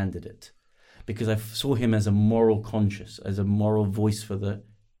any candidate, because I saw him as a moral conscience, as a moral voice for the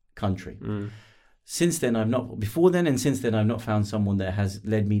country. Since then, I've not found someone that has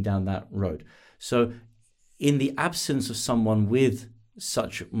led me down that road. So in the absence of someone with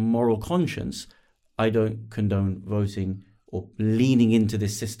such moral conscience, I don't condone voting or leaning into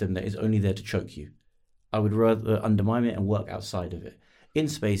this system that is only there to choke you. I would rather undermine it and work outside of it, in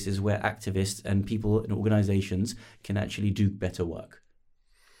spaces where activists and people and organizations can actually do better work.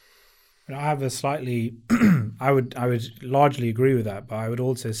 I have a slightly, I would largely agree with that, but I would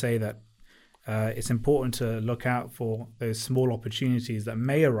also say that it's important to look out for those small opportunities that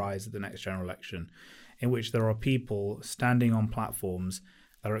may arise at the next general election. in which there are people standing on platforms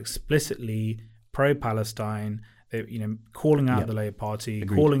that are explicitly pro-Palestine, calling out the Labour Party,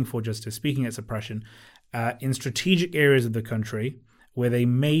 calling for justice, speaking against oppression, in strategic areas of the country where they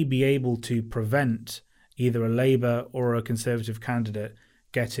may be able to prevent either a Labour or a Conservative candidate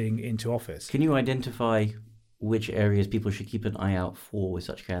getting into office. Can you identify which areas people should keep an eye out for with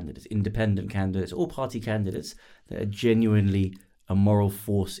such candidates, independent candidates or party candidates that are genuinely a moral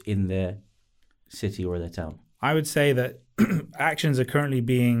force in their city or their town? I would say that actions are currently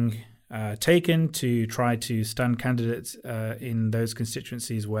being taken to try to stand candidates in those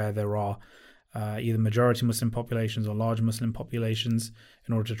constituencies where there are either majority Muslim populations or large Muslim populations,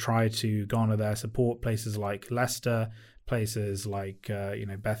 in order to try to garner their support. Places like Leicester, places like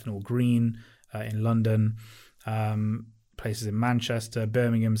Bethnal Green in London, places in Manchester,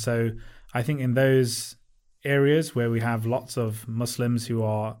 Birmingham. So I think in those areas where we have lots of Muslims who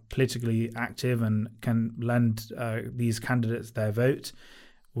are politically active and can lend these candidates their vote,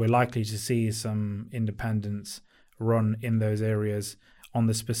 we're likely to see some independents run in those areas on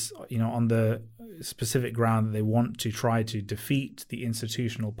the on the specific ground that they want to try to defeat the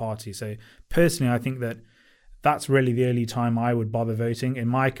institutional party. So personally, I think that that's really the only time I would bother voting. In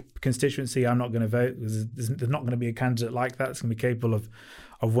my constituency, I'm not going to vote. There's not going to be a candidate like that that's going to be capable of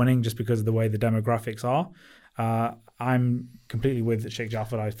winning just because of the way the demographics are. I'm completely with Sheikh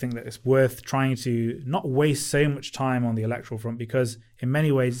Jaffer. I think that it's worth trying to not waste so much time on the electoral front, because in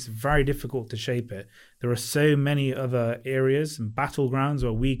many ways it's very difficult to shape it. There are so many other areas and battlegrounds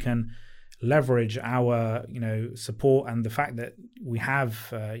where we can leverage our support, and the fact that we have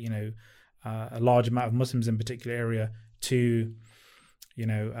a large amount of Muslims in a particular area to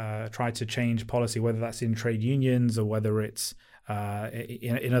try to change policy, whether that's in trade unions or whether it's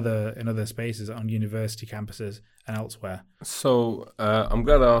in other spaces on university campuses and elsewhere. So I'm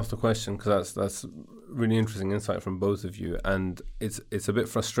glad I asked the question, because that's really interesting insight from both of you, and it's a bit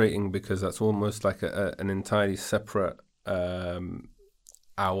frustrating because that's almost like an entirely separate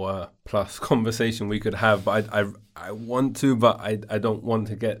hour plus conversation we could have. But I want to, but I don't want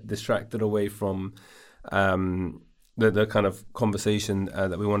to get distracted away from the kind of conversation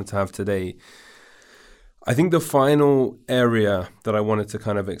that we wanted to have today. I think the final area that I wanted to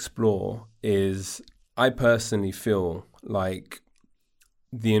kind of explore is, I personally feel like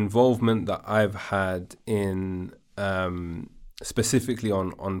the involvement that I've had in specifically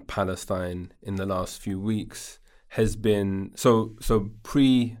on Palestine in the last few weeks has been so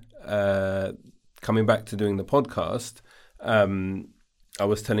pre coming back to doing the podcast. I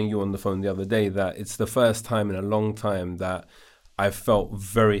was telling you on the phone the other day that it's the first time in a long time that I've felt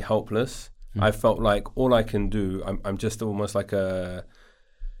very helpless. I felt like all I can do, I'm just almost like a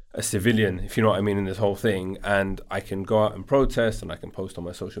civilian, if you know what I mean, in this whole thing. And I can go out and protest, and I can post on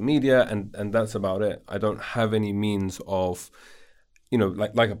my social media, and that's about it. I don't have any means of,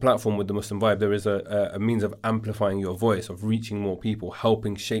 like a platform with the Muslim Vibe. There is a means of amplifying your voice, of reaching more people,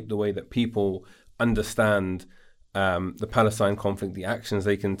 helping shape the way that people understand the Palestine conflict, the actions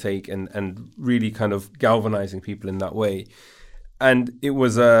they can take, and really kind of galvanizing people in that way. And it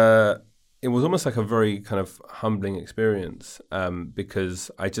was almost like a very kind of humbling experience,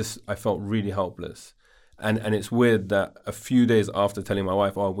 because I felt really helpless. And it's weird that a few days after telling my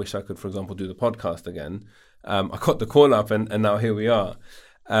wife, I wish I could, for example, do the podcast again, I got the call up, and now here we are.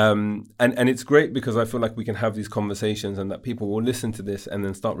 And it's great because I feel like we can have these conversations, and that people will listen to this and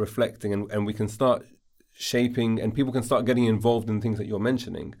then start reflecting, and we can start shaping, and people can start getting involved in things that you're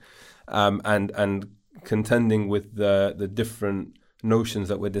mentioning, and contending with the different notions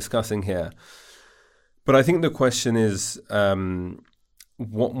that we're discussing here. But I think the question is,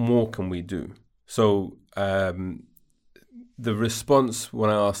 what more can we do? So the response when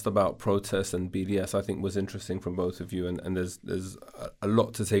I asked about protests and BDS, I think was interesting from both of you, and there's a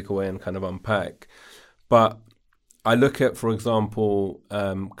lot to take away and kind of unpack. But I look at, for example,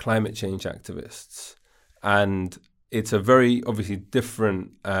 climate change activists, and it's a very obviously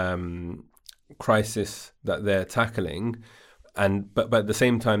different crisis that they're tackling. But at the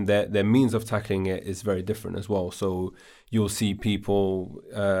same time, their means of tackling it is very different as well. So you'll see people,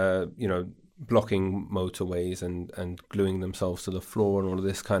 blocking motorways and gluing themselves to the floor and all of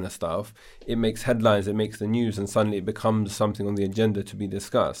this kind of stuff. It makes headlines, it makes the news, and suddenly it becomes something on the agenda to be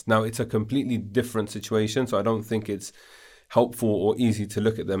discussed. Now, it's a completely different situation, so I don't think it's helpful or easy to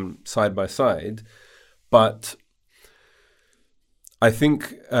look at them side by side. But I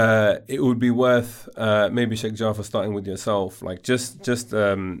think it would be worth maybe, Sheikh Jaffer, starting with yourself, like just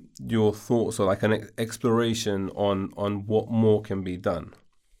your thoughts, or like an exploration on what more can be done.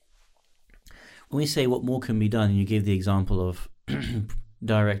 When we say what more can be done, you gave the example of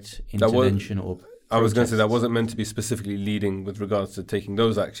direct intervention, or I was going to say that wasn't meant to be specifically leading with regards to taking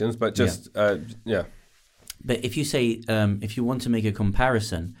those actions, but just, yeah. But if you say, if you want to make a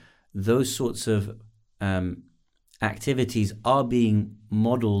comparison, those sorts of activities are being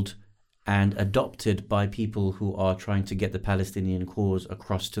modeled and adopted by people who are trying to get the Palestinian cause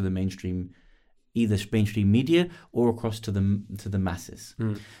across to the mainstream, either mainstream media or across to the masses.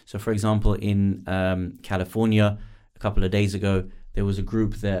 So, for example, in California, a couple of days ago, there was a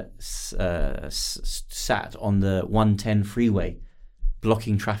group that sat on the 110 freeway,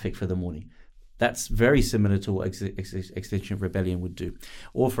 blocking traffic for the morning. That's very similar to what Extinction Rebellion would do.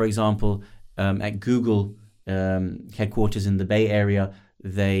 Or, for example, at Google headquarters in the Bay Area,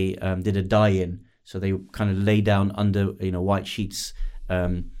 they did a die-in. So they kind of lay down under white sheets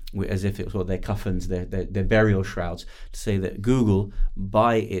as if it was their coffins, their burial shrouds, to say that Google,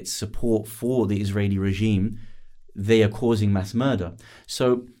 by its support for the Israeli regime, they are causing mass murder.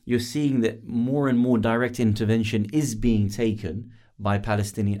 So you're seeing that more and more direct intervention is being taken by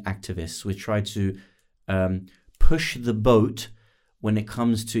Palestinian activists, which try to push the boat when it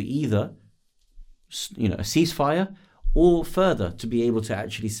comes to either a ceasefire or further to be able to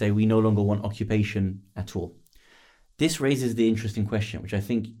actually say we no longer want occupation at all. This raises the interesting question, which I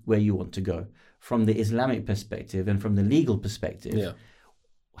think where you want to go. From the Islamic perspective and from the legal perspective,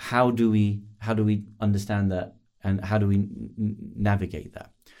 how do we understand that and how do we navigate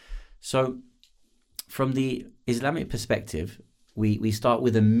that? So from the Islamic perspective, we start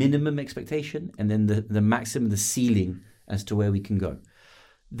with a minimum expectation and then the maximum, the ceiling as to where we can go.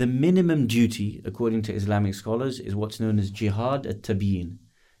 The minimum duty, according to Islamic scholars, is what's known as jihad at-tabyin.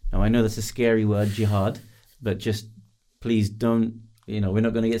 Now, I know that's a scary word, jihad, but just please don't, we're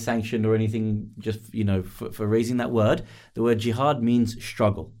not going to get sanctioned or anything just, for raising that word. The word jihad means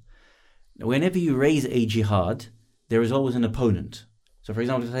struggle. Now, whenever you raise a jihad, there is always an opponent. So, for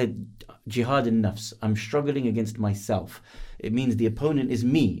example, if I say jihad in nafs, I'm struggling against myself. It means the opponent is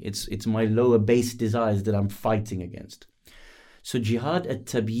me. It's my lower base desires that I'm fighting against. So jihad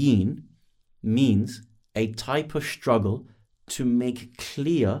at-tabyin means a type of struggle to make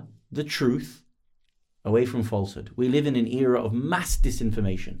clear the truth away from falsehood. We live in an era of mass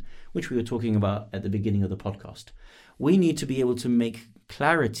disinformation, which we were talking about at the beginning of the podcast. We need to be able to make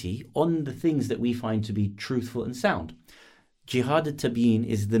clarity on the things that we find to be truthful and sound. Jihad at-tabyin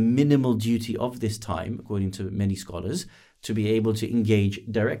is the minimal duty of this time, according to many scholars, to be able to engage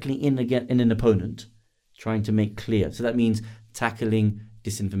directly in an opponent, trying to make clear. So that means tackling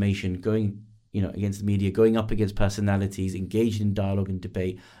disinformation, going against the media, going up against personalities, engaged in dialogue and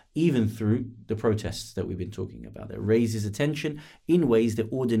debate, even through the protests that we've been talking about, that raises attention in ways that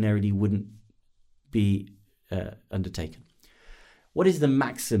ordinarily wouldn't be undertaken. What is the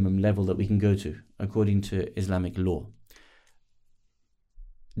maximum level that we can go to according to Islamic law?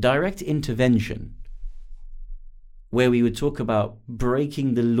 Direct intervention, where we would talk about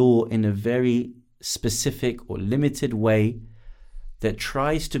breaking the law in a very specific or limited way that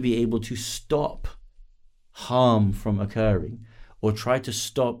tries to be able to stop harm from occurring or try to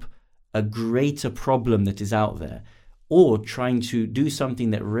stop a greater problem that is out there, or trying to do something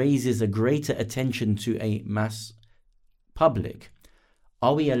that raises a greater attention to a mass public.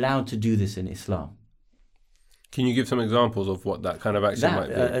 Are we allowed to do this in Islam? Can you give some examples of what that kind of action might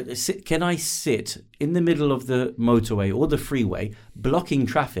be? Can I sit in the middle of the motorway or the freeway blocking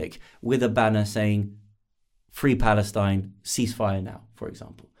traffic with a banner saying, "Free Palestine, ceasefire now," for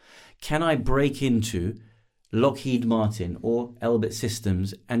example? Can I break into Lockheed Martin or Elbit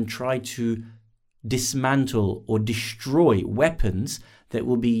Systems and try to dismantle or destroy weapons that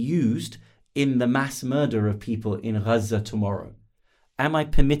will be used in the mass murder of people in Gaza tomorrow? Am I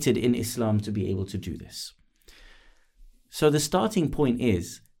permitted in Islam to be able to do this? So the starting point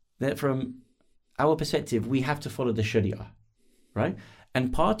is that from our perspective, we have to follow the Sharia, right?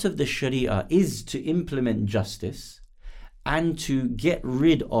 And part of the Sharia is to implement justice and to get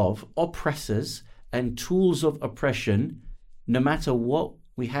rid of oppressors and tools of oppression, no matter what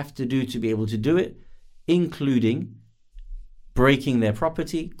we have to do to be able to do it, including breaking their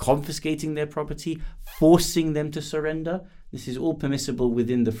property, confiscating their property, forcing them to surrender. This is all permissible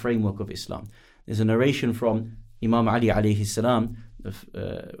within the framework of Islam. There's a narration from Imam Ali alayhi salam,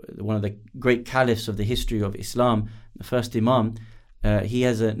 one of the great caliphs of the history of Islam, the first Imam. He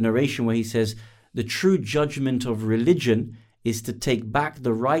has a narration where he says, the true judgment of religion is to take back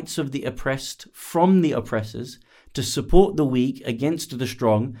the rights of the oppressed from the oppressors, to support the weak against the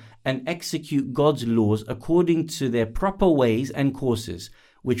strong, and execute God's laws according to their proper ways and courses,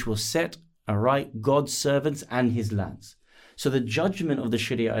 which will set aright God's servants and his lands. So the judgment of the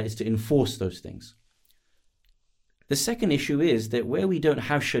Sharia is to enforce those things. The second issue is that where we don't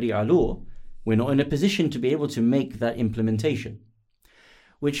have Sharia law, We're not in a position to be able to make that implementation.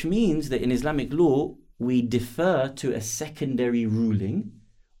 Which means that in Islamic law, we defer to a secondary ruling,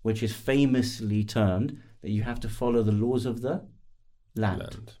 which is famously termed that you have to follow the laws of the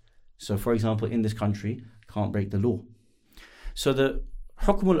land. So, for example, in this country, can't break the law. So the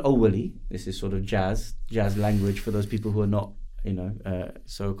hukm al-awwali, this is sort of jazz language for those people who are not,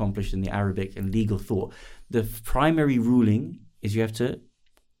 so accomplished in the Arabic and legal thought. The primary ruling is you have to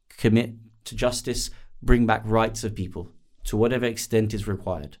commit to justice, bring back rights of people to whatever extent is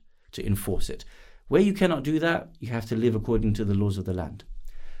required to enforce it. Where you cannot do that, you have to live according to the laws of the land.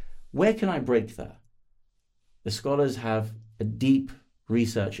 Where can I break that? The scholars have a deep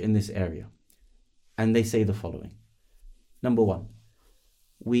research in this area, and they say the following. Number one,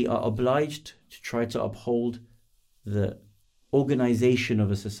 we are obliged to try to uphold the organization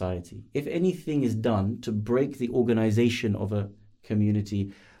of a society. If anything is done to break the organization of a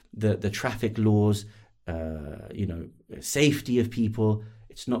community, the traffic laws, safety of people,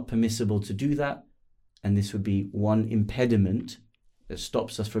 it's not permissible to do that. And this would be one impediment that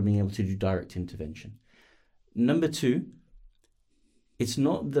stops us from being able to do direct intervention. Number two, it's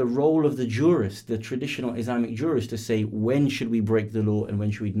not the role of the jurist, the traditional Islamic jurist, to say when should we break the law and when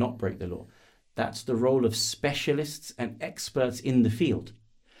should we not break the law. That's the role of specialists and experts in the field.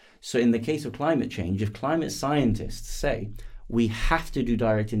 So in the case of climate change, if climate scientists say we have to do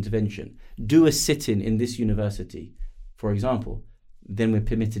direct intervention, do a sit-in in this university, for example, then we're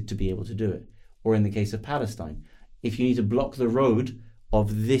permitted to be able to do it. Or in the case of Palestine, if you need to block the road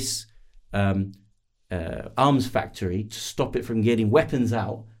of this arms factory to stop it from getting weapons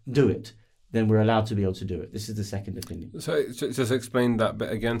out, do it. Then we're allowed to be able to do it. This is the second opinion. So just explain that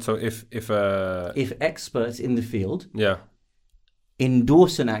bit again. So if experts in the field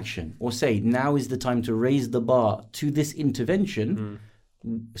endorse an action or say now is the time to raise the bar to this intervention,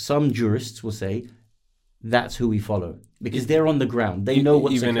 some jurists will say that's who we follow because they're on the ground. They know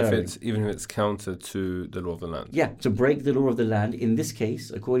what's occurring. Even if it's counter to the law of the land. Yeah, to break the law of the land in this case,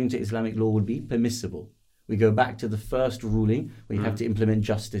 according to Islamic law, would be permissible. We go back to the first ruling where you have to implement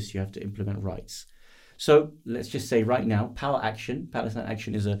justice, you have to implement rights. So let's just say right now, Palestine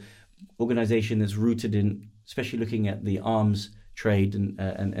Action is an organization that's rooted in, especially looking at the arms trade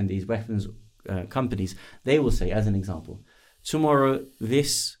and these weapons companies. They will say, as an example, tomorrow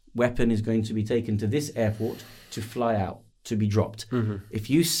this weapon is going to be taken to this airport to fly out, to be dropped. If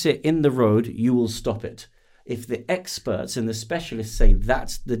you sit in the road, you will stop it. If the experts and the specialists say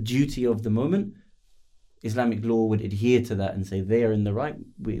that's the duty of the moment, Islamic law would adhere to that and say they are in the right,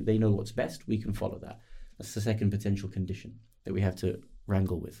 they know what's best, we can follow that. That's the second potential condition that we have to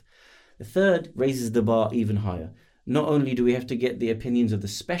wrangle with. The third raises the bar even higher. Not only do we have to get the opinions of the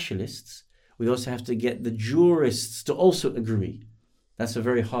specialists, we also have to get the jurists to also agree. That's a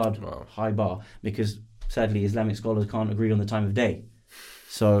very high bar, because sadly Islamic scholars can't agree on the time of day.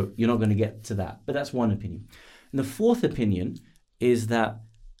 So you're not going to get to that. But that's one opinion. And the fourth opinion is that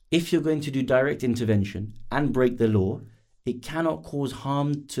if you're going to do direct intervention and break the law, it cannot cause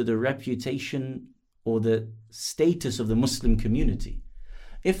harm to the reputation or the status of the Muslim community.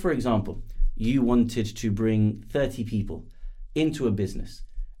 If, for example, you wanted to bring 30 people into a business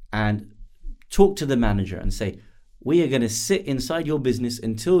and talk to the manager and say, we are going to sit inside your business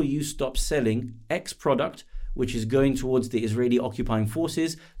until you stop selling X product, which is going towards the Israeli occupying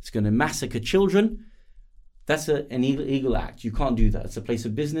forces, it's going to massacre children. That's an illegal act. You can't do that. It's a place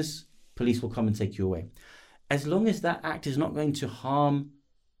of business. Police will come and take you away. As long as that act is not going to harm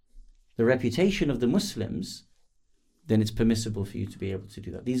the reputation of the Muslims, then it's permissible for you to be able to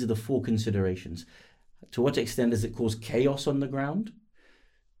do that. These are the four considerations. To what extent does it cause chaos on the ground?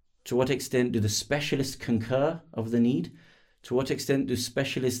 To what extent do the specialists concur of the need? To what extent do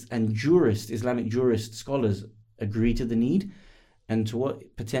specialists and jurists, Islamic jurist scholars, agree to the need? And to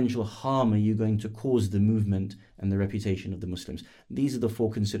what potential harm are you going to cause the movement and the reputation of the Muslims? These are the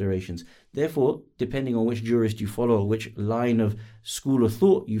four considerations. Therefore, depending on which jurist you follow, which line of school of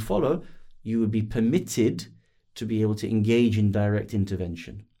thought you follow, you would be permitted to be able to engage in direct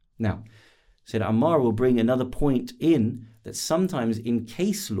intervention. Now, Sayyid Ammar will bring another point in that sometimes in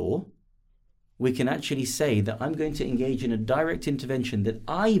case law, we can actually say that I'm going to engage in a direct intervention that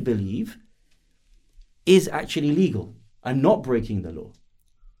I believe is actually legal. I'm not breaking the law.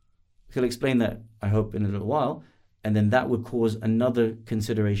 He'll explain that, I hope, in a little while, and then that would cause another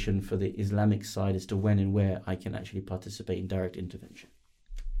consideration for the Islamic side as to when and where I can actually participate in direct intervention.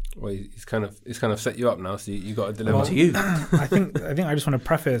 Well, he's kind of set you up now, so you got a dilemma. Well, to you. I think I just want to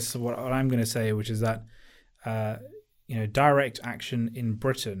preface what I'm going to say, which is that direct action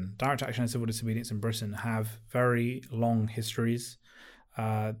and civil disobedience in Britain have very long histories.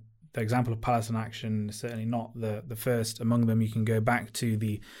 the example of Palestine Action is certainly not the first among them. You can go back to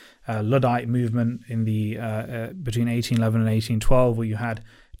the Luddite movement in the between 1811 and 1812, where you had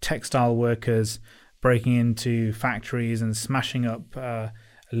textile workers breaking into factories and smashing up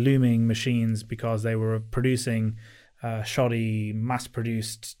looming machines because they were producing shoddy,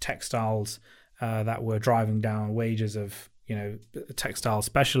 mass-produced textiles that were driving down wages of textile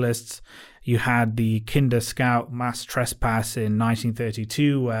specialists. You had the Kinder Scout mass trespass in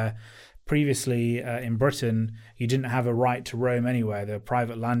 1932, where previously in Britain you didn't have a right to roam anywhere. There were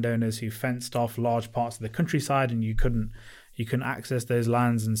private landowners who fenced off large parts of the countryside, and you couldn't access those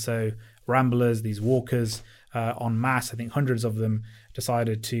lands. And so ramblers, these walkers, en masse, I think hundreds of them,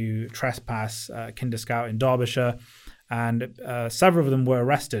 decided to trespass Kinder Scout in Derbyshire, and several of them were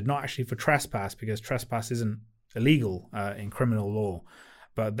arrested, not actually for trespass, because trespass isn't illegal in criminal law,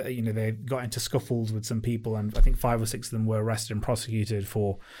 but they got into scuffles with some people, and I think 5 or 6 of them were arrested and prosecuted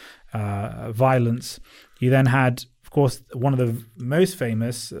for violence. You then had, of course, one of the most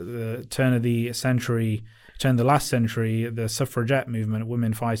famous, the turn of the last century, the suffragette movement,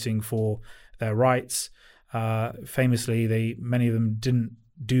 women fighting for their rights. Famously, many of them didn't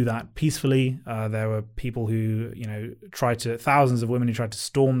do that peacefully. There were people who thousands of women who tried to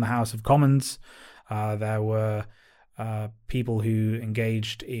storm the House of Commons. There were people who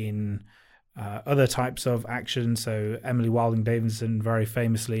engaged in other types of action. So Emily Wilding Davison, very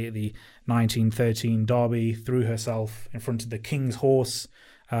famously at the 1913 Derby, threw herself in front of the King's horse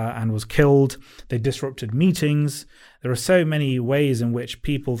and was killed. They disrupted meetings. There are so many ways in which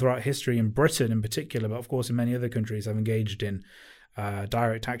people throughout history, in Britain in particular, but of course in many other countries, have engaged in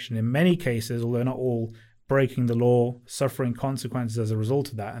direct action. In many cases, although not all, breaking the law, suffering consequences as a result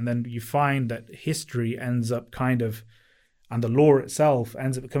of that. And then you find that history ends up and the law itself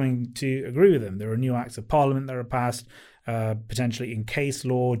ends up coming to agree with them. There are new acts of parliament that are passed, potentially in case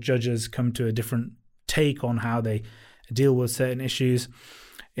law. Judges come to a different take on how they deal with certain issues.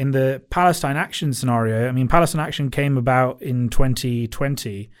 In the Palestine Action scenario, Palestine Action came about in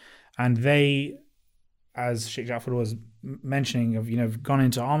 2020, and they, as Sheikh Jaffer was mentioning, have gone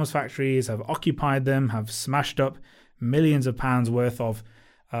into arms factories, have occupied them, have smashed up millions of pounds worth of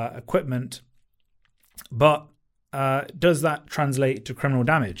equipment. But does that translate to criminal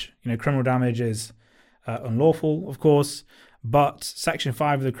damage? Criminal damage is unlawful, of course, but Section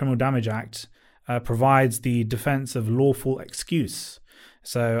 5 of the Criminal Damage Act provides the defense of lawful excuse.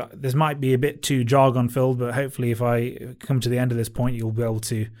 So this might be a bit too jargon-filled, but hopefully if I come to the end of this point, you'll be able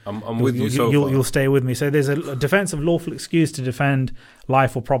to... I'm with you so far. You'll stay with me. So there's a defense of lawful excuse to defend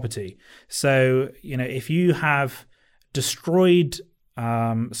life or property. So, if you have destroyed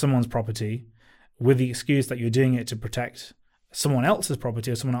someone's property with the excuse that you're doing it to protect someone else's property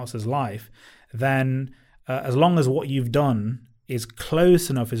or someone else's life, then as long as what you've done is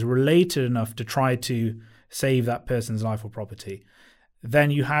close enough, is related enough to try to save that person's life or property,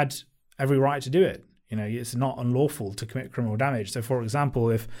 then you had every right to do it. It's not unlawful to commit criminal damage. So, for example,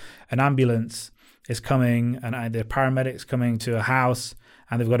 if an ambulance is coming and the paramedics coming to a house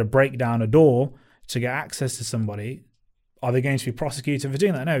and they've got to break down a door to get access to somebody, are they going to be prosecuted for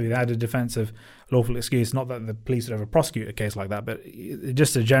doing that? No, they had a defense of lawful excuse. Not that the police would ever prosecute a case like that, but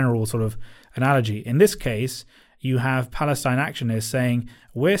just a general sort of analogy. In this case, you have Palestine actionists saying,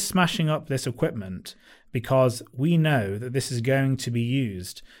 we're smashing up this equipment because we know that this is going to be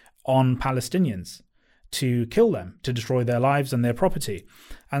used on Palestinians to kill them, to destroy their lives and their property.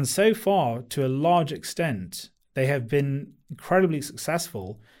 And so far, to a large extent, they have been incredibly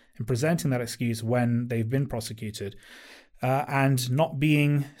successful in presenting that excuse when they've been prosecuted and not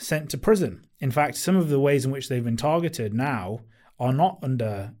being sent to prison. In fact, some of the ways in which they've been targeted now are not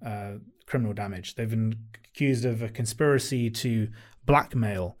under criminal damage. They've been accused of a conspiracy to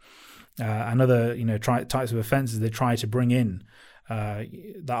blackmail and other types of offences they try to bring in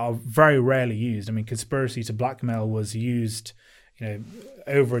that are very rarely used. Conspiracy to blackmail was used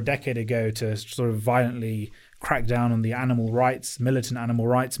over a decade ago to sort of violently crack down on the militant animal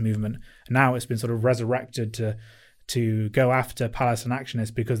rights movement. Now it's been sort of resurrected to go after Palestine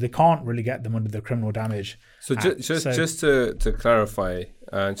actionists because they can't really get them under the criminal damage. So just to clarify,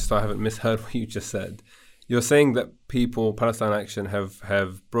 just so I haven't misheard what you just said, you're saying that Palestine Action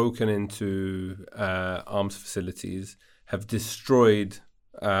have broken into arms facilities, have destroyed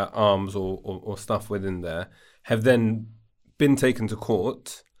arms or stuff within there, have then been taken to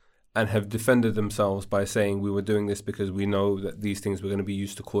court and have defended themselves by saying we were doing this because we know that these things were going to be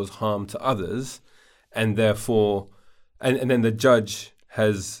used to cause harm to others, and therefore, and then the judge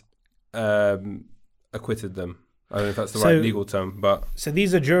has acquitted them. I don't know if that's the right legal term, but... So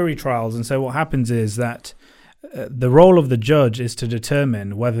these are jury trials, and so what happens is that the role of the judge is to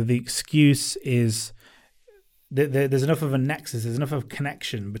determine whether the excuse is there's enough of a nexus, there's enough of a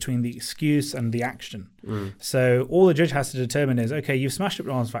connection between the excuse and the action. So all the judge has to determine is, okay, you've smashed up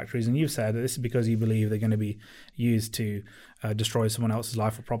arms factories and you've said that this is because you believe they're going to be used to destroy someone else's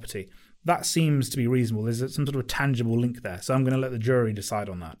life or property. That seems to be reasonable. There's some sort of tangible link there. So I'm going to let the jury decide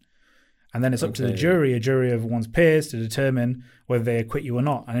on that. And then it's up to the jury, a jury of one's peers, to determine whether they acquit you or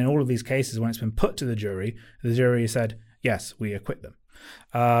not. And in all of these cases, when it's been put to the jury said, yes, we acquit them.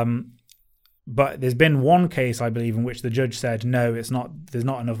 But there's been one case, I believe, in which the judge said, no, it's not. There's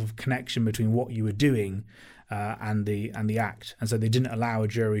not enough of connection between what you were doing and the act, and so they didn't allow a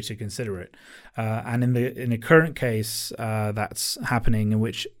jury to consider it. And in the current case that's happening, in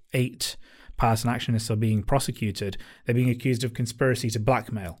which 8 Palestinian actionists are being prosecuted, they're being accused of conspiracy to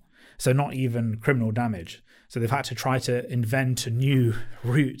blackmail. So not even criminal damage. So they've had to try to invent a new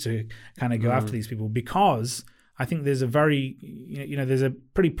route to kind of go after these people, because I think there's a there's a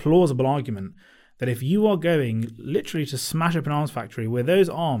pretty plausible argument that if you are going literally to smash up an arms factory where those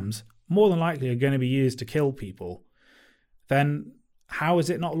arms more than likely are going to be used to kill people, then how is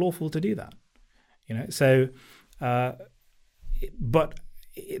it not lawful to do that? But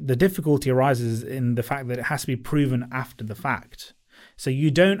the difficulty arises in the fact that it has to be proven after the fact. So you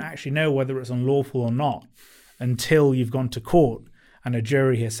don't actually know whether it's unlawful or not until you've gone to court and a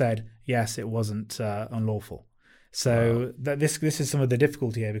jury has said, yes, it wasn't unlawful. So this is some of the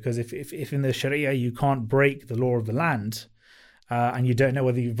difficulty here, because if in the Sharia you can't break the law of the land and you don't know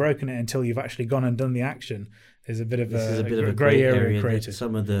whether you've broken it until you've actually gone and done the action, there's a bit of a grey area created. That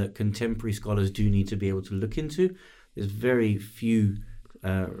some of the contemporary scholars do need to be able to look into. There's very few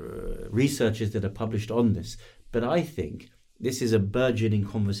researches that are published on this, but I think this is a burgeoning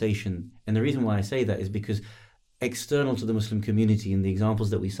conversation. And the reason why I say that is because external to the Muslim community, in the examples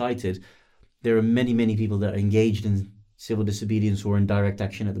that we cited, there are many, many people that are engaged in civil disobedience or in direct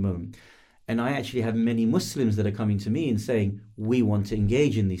action at the moment. And I actually have many Muslims that are coming to me and saying, we want to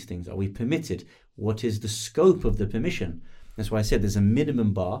engage in these things. Are we permitted? What is the scope of the permission? That's why I said there's a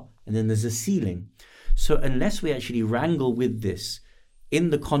minimum bar and then there's a ceiling. So unless we actually wrangle with this in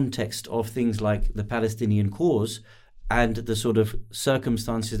the context of things like the Palestinian cause and the sort of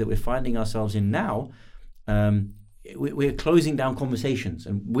circumstances that we're finding ourselves in now, we're closing down conversations,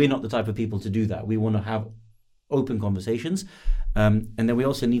 and we're not the type of people to do that. We want to have open conversations, and then we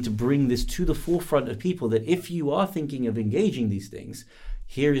also need to bring this to the forefront of people, that if you are thinking of engaging these things,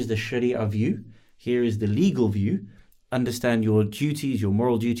 here is the Sharia view, here is the legal view, understand your duties, your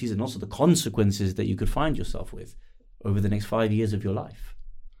moral duties, and also the consequences that you could find yourself with over the next 5 years of your life.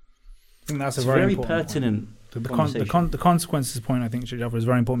 I think that's a very pertinent point. The consequences point, I think, Sheikh Jaffer, is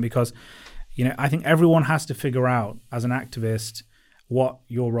very important, because I think everyone has to figure out as an activist what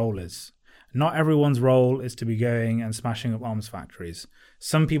your role is. Not everyone's role is to be going and smashing up arms factories.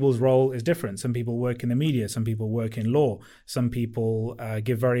 Some people's role is different. Some people work in the media. Some people work in law. Some people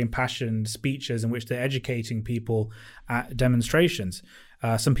give very impassioned speeches in which they're educating people at demonstrations.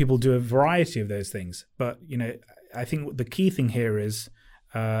 Some people do a variety of those things. But, I think the key thing here is,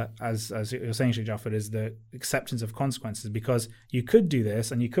 as you're saying, Sheikh Jaffer, is the acceptance of consequences, because you could do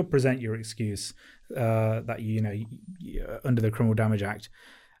this and you could present your excuse that you under the Criminal Damage Act,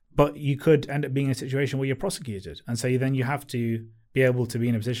 but you could end up being in a situation where you're prosecuted, and so then you have to be able to be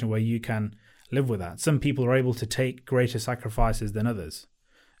in a position where you can live with that. Some people are able to take greater sacrifices than others.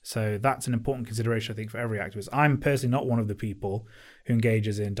 So that's an important consideration, I think, for every activist. I'm personally not one of the people who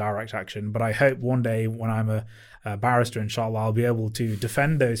engages in direct action, but I hope one day when I'm a barrister, inshallah, I'll be able to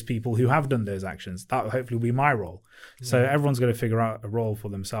defend those people who have done those actions. That will hopefully be my role. Yeah. So everyone's got to figure out a role for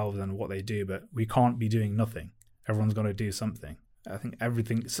themselves and what they do, but we can't be doing nothing. Everyone's got to do something. I think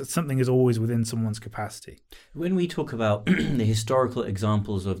something is always within someone's capacity. When we talk about the historical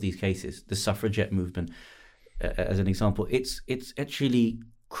examples of these cases, the suffragette movement, as an example, it's actually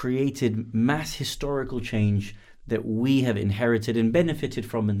created mass historical change that we have inherited and benefited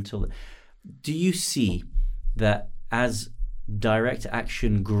from until. Do you see that as direct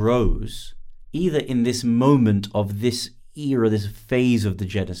action grows, either in this moment of this era, this phase of the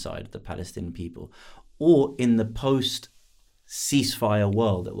genocide of the Palestinian people, or in the post-ceasefire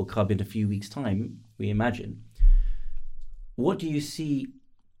world that will come in a few weeks' time, we imagine, what do you see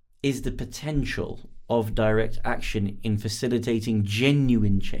is the potential of direct action in facilitating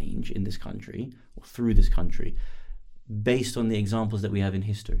genuine change in this country or through this country based on the examples that we have in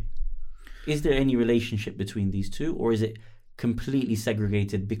history? Is there any relationship between these two, or is it completely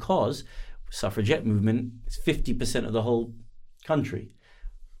segregated because suffragette movement is 50% of the whole country?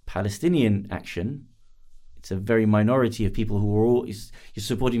 Palestinian action, it's a very minority of people who are you're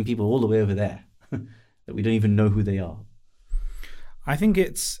supporting people all the way over there. that we don't even know who they are? I think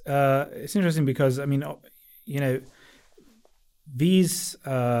it's interesting because, I mean, these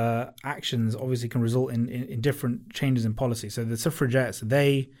actions obviously can result in different changes in policy. So the suffragettes,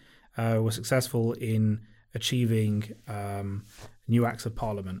 they were successful in achieving new acts of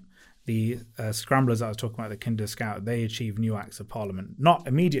parliament. The scramblers that I was talking about, the Kinder Scout, they achieved new acts of parliament, not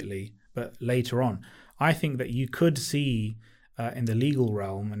immediately, but later on. I think that you could see in the legal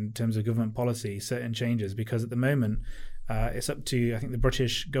realm, in terms of government policy, certain changes, because at the moment, it's up to, I think, the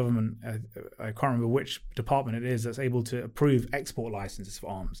British government, I can't remember which department it is, that's able to approve export licenses for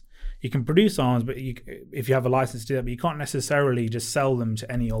arms. You can produce arms, but if you have a license to do that, but you can't necessarily just sell them to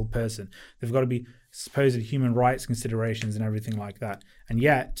any old person. They've got to be supposed human rights considerations and everything like that. And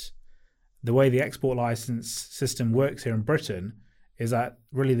yet, the way the export license system works here in Britain is that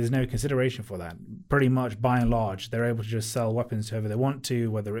really there's no consideration for that. Pretty much, by and large, they're able to just sell weapons to whoever they want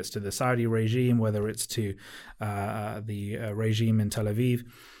to, whether it's to the Saudi regime, whether it's to the regime in Tel Aviv.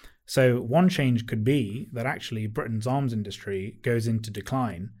 So one change could be that actually Britain's arms industry goes into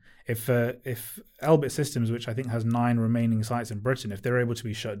decline. If Elbit Systems, which I think has 9 remaining sites in Britain, if they're able to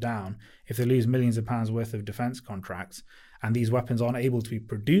be shut down, if they lose millions of pounds worth of defence contracts, and these weapons aren't able to be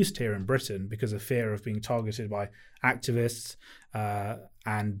produced here in Britain because of fear of being targeted by activists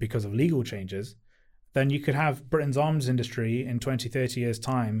and because of legal changes, then you could have Britain's arms industry in 20, 30 years'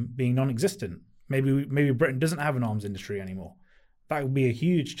 time being non-existent. Maybe Britain doesn't have an arms industry anymore. That would be a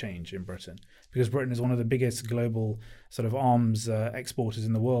huge change in Britain, because Britain is one of the biggest global sort of arms exporters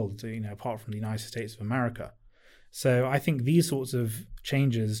in the world, apart from the United States of America. So I think these sorts of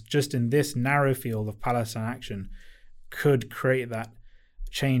changes, just in this narrow field of Palestine action, could create that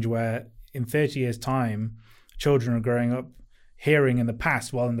change where in 30 years' time, children are growing up hearing in the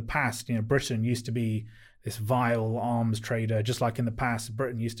past, Britain used to be this vile arms trader, just like in the past,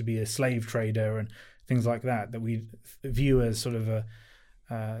 Britain used to be a slave trader and things like that we view as sort of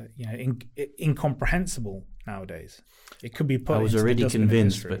incomprehensible nowadays. It could be put. I was already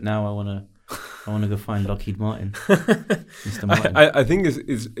convinced, but now I want to go find Lockheed Martin. Mr. Martin. I think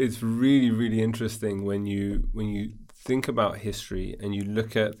it's really, really interesting when you think about history and you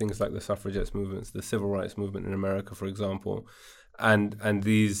look at things like the suffragettes movements, the civil rights movement in America, for example, and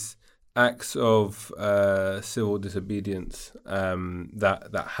these acts of civil disobedience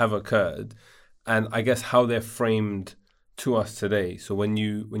that have occurred, and I guess how they're framed to us today. So when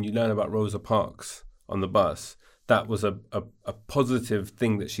you learn about Rosa Parks on the bus, that was a positive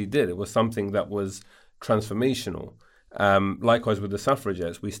thing that she did. It was something that was transformational. Likewise with the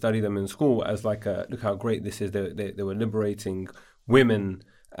suffragettes, we study them in school as like look how great this is. They were liberating women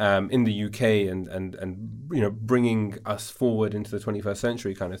in the UK and bringing us forward into the 21st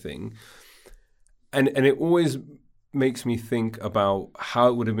century kind of thing. And it always makes me think about how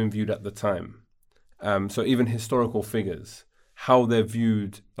it would have been viewed at the time. So even historical figures, how they're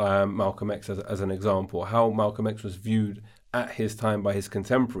viewed, Malcolm X as an example, how Malcolm X was viewed at his time by his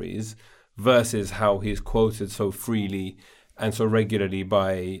contemporaries versus how he's quoted so freely and so regularly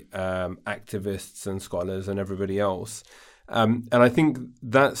by activists and scholars and everybody else. And I think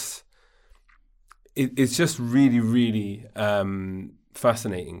it's just really, really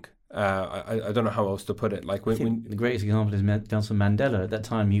fascinating. I don't know how else to put it. Like when the greatest example is Nelson Mandela. At that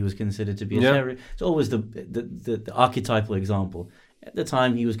time, he was considered to be a terrorist. It's always the archetypal example. At the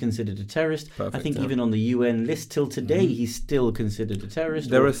time, he was considered a terrorist. Perfect, I think even on the UN list till today, he's still considered a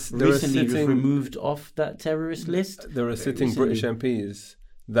terrorist. Recently removed off that terrorist list. There are sitting British MPs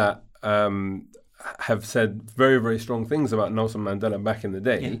that have said very, very strong things about Nelson Mandela back in the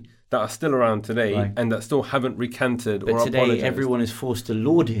day that are still around today and that still haven't recanted or apologized. But today, everyone is forced to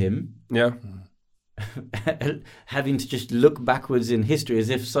laud him. Yeah. Having to just look backwards in history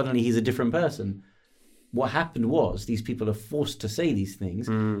as if suddenly he's a different person. What happened was these people are forced to say these things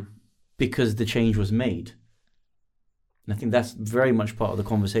because the change was made. And I think that's very much part of the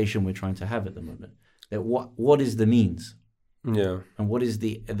conversation we're trying to have at the moment. That what is the means? Yeah. And what is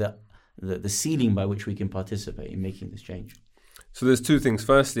the ceiling by which we can participate in making this change? So there's two things.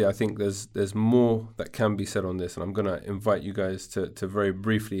 Firstly, I think there's more that can be said on this, and I'm going to invite you guys to very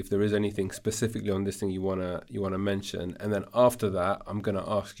briefly, if there is anything specifically on this thing you wanna mention, and then after that, I'm going to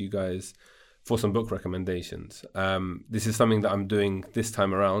ask you guys for some book recommendations. This is something that I'm doing this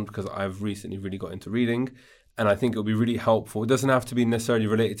time around because I've recently really got into reading, and I think it'll be really helpful. It doesn't have to be necessarily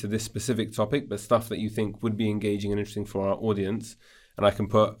related to this specific topic, but stuff that you think would be engaging and interesting for our audience. And I can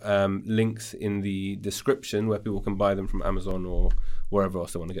put links in the description where people can buy them from Amazon or wherever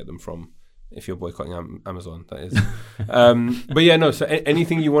else they want to get them from, if you're boycotting Amazon, that is. But yeah, no, so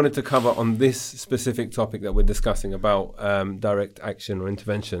anything you wanted to cover on this specific topic that we're discussing about direct action or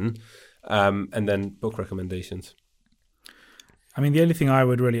intervention, and then book recommendations. I mean, the only thing I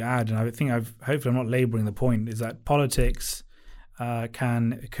would really add, and I think hopefully I'm not labouring the point, is that politics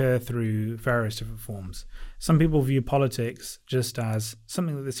can occur through various different forms. Some people view politics just as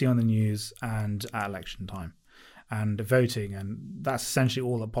something that they see on the news and at election time and voting, and that's essentially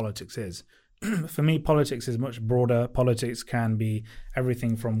all that politics is. For me, politics is much broader. Politics can be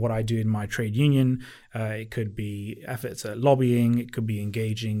everything from what I do in my trade union. It could be efforts at lobbying. It could be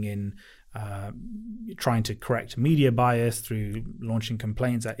engaging in trying to correct media bias through launching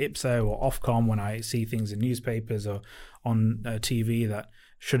complaints at IPSO or Ofcom when I see things in newspapers or on TV that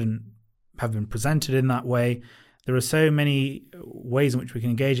shouldn't have been presented in that way. There are so many ways in which we can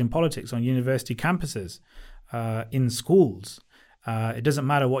engage in politics on university campuses, in schools. It doesn't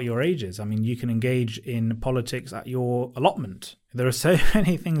matter what your age is. I mean, you can engage in politics at your allotment. There are so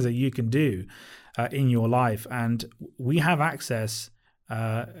many things that you can do in your life, and we have access,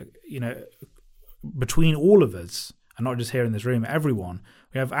 between all of us, and not just here in this room, everyone,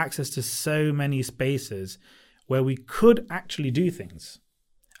 we have access to so many spaces where we could actually do things,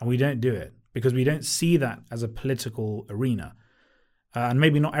 and we don't do it because we don't see that as a political arena. And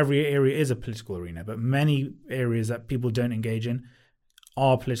maybe not every area is a political arena, but many areas that people don't engage in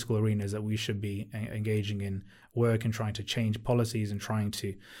are political arenas that we should be engaging in work and trying to change policies and trying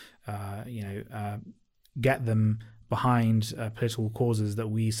to, get them behind political causes that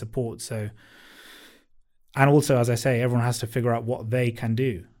we support. So, and also, as I say, everyone has to figure out what they can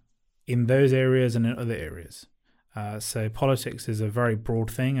do in those areas and in other areas. So politics is a very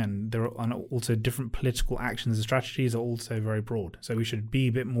broad thing, and there are also different political actions and strategies are also very broad. So we should be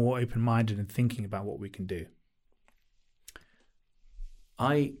a bit more open-minded in thinking about what we can do.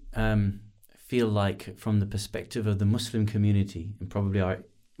 I feel like from the perspective of the Muslim community and probably our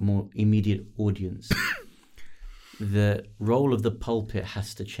more immediate audience, the role of the pulpit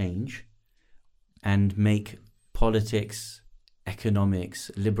has to change and make politics, economics,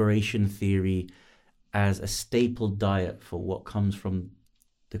 liberation theory as a staple diet for what comes from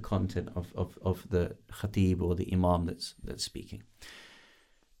the content of the khatib or the imam that's speaking.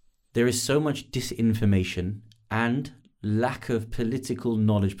 There is so much disinformation and lack of political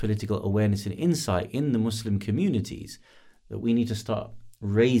knowledge, political awareness and insight in the Muslim communities that we need to start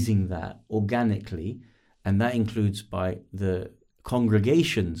raising that organically, and that includes by the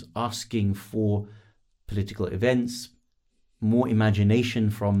congregations asking for political events, more imagination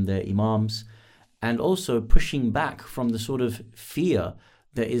from their imams, and also pushing back from the sort of fear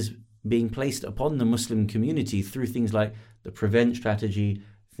that is being placed upon the Muslim community through things like the Prevent strategy,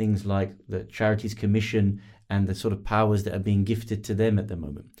 things like the Charities Commission, and the sort of powers that are being gifted to them at the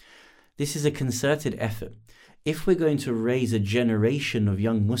moment. This is a concerted effort. If we're going to raise a generation of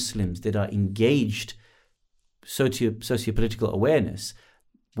young Muslims that are engaged socio-political awareness,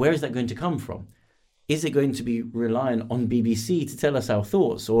 where is that going to come from? Is it going to be reliant on BBC to tell us our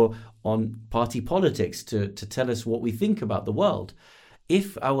thoughts, or on party politics to tell us what we think about the world?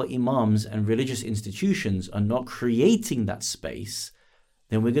 If our imams and religious institutions are not creating that space,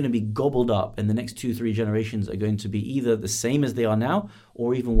 then we're going to be gobbled up, and the next 2-3 generations are going to be either the same as they are now,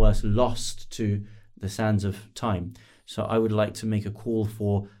 or even worse, lost to the sands of time. So I would like to make a call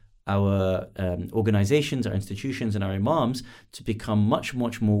for our organizations, our institutions, and our imams to become much,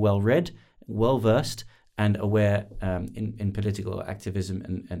 much more well-read, well-versed, and aware in political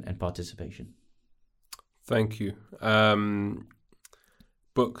activism and participation. Thank you.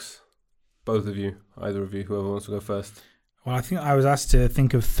 Books, both of you, either of you, whoever wants to go first. Well, I think I was asked to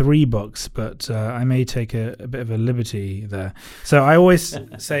think of 3 books, but I may take a bit of a liberty there. So I always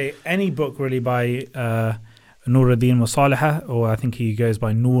say any book really by Nuruddin Masaliha, or I think he goes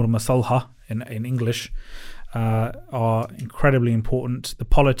by Nur Masalha in English, are incredibly important. The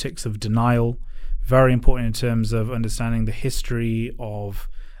Politics of Denial, very important in terms of understanding the history of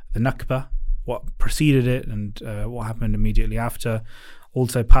the Nakba, what preceded it and what happened immediately after.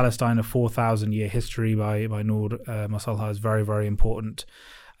 Also, Palestine, a 4,000-year history by Nur Masalha is very, very important.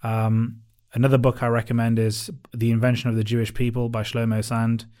 Another book I recommend is The Invention of the Jewish People by Shlomo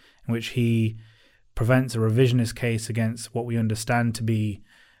Sand, in which he prevents a revisionist case against what we understand to be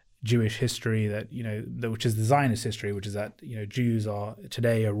Jewish history, which is the Zionist history, which is that Jews are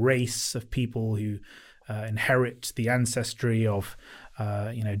today a race of people who inherit the ancestry of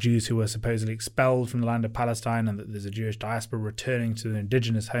Jews who were supposedly expelled from the land of Palestine, and that there's a Jewish diaspora returning to the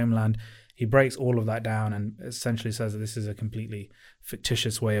indigenous homeland. He breaks all of that down and essentially says that this is a completely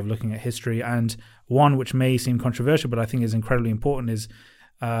fictitious way of looking at history. And one which may seem controversial, but I think is incredibly important, is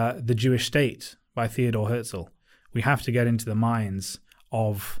The Jewish State by Theodor Herzl. We have to get into the minds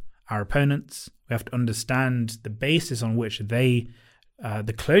of our opponents. We have to understand the basis on which they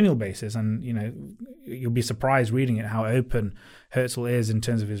the colonial basis. And you'll be surprised reading it how open Herzl is in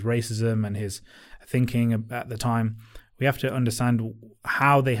terms of his racism and his thinking at the time. We have to understand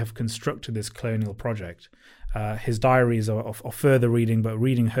how they have constructed this colonial project. His diaries are further reading, but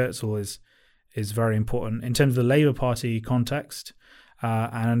reading Herzl is very important in terms of the Labour Party context,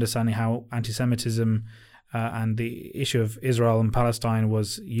 and understanding how anti-Semitism and the issue of Israel and Palestine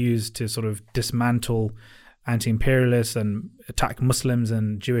was used to sort of dismantle anti-imperialists and attack Muslims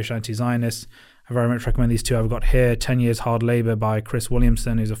and Jewish anti-Zionists. I very much recommend these two I've got here. 10 Years Hard Labour by Chris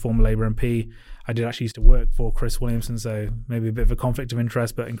Williamson, who's a former Labour MP. I did actually used to work for Chris Williamson, so maybe a bit of a conflict of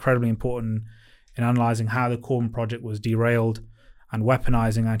interest, but incredibly important in analysing how the Corbyn project was derailed and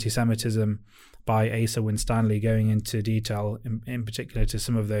weaponising anti-Semitism by Asa Winstanley, going into detail in particular to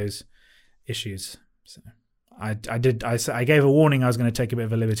some of those issues. So I gave a warning I was going to take a bit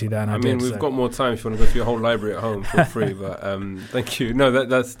of a liberty there. And we've got more time if you want to go through your whole library at home, feel free. But thank you. No,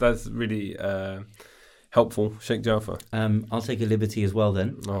 that's really helpful, Sheikh Jaffer. I'll take a liberty as well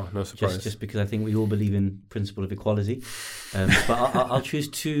then. Oh, no surprise. Just because I think we all believe in principle of equality. But I'll choose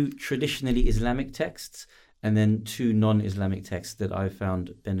two traditionally Islamic texts and then two non-Islamic texts that I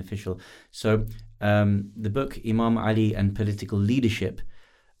found beneficial. So the book Imam Ali and Political Leadership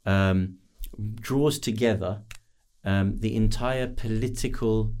draws together the entire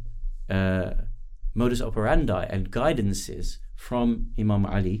political modus operandi and guidances from Imam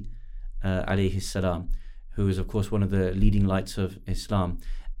Ali, alayhi salam, who is, of course, one of the leading lights of Islam,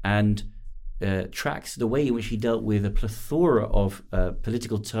 and tracks the way in which he dealt with a plethora of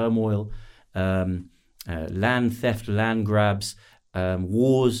political turmoil, land theft, land grabs,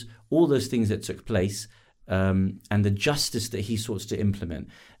 wars, all those things that took place, and the justice that he sought to implement.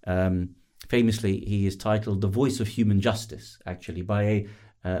 Famously, he is titled The Voice of Human Justice, actually, by a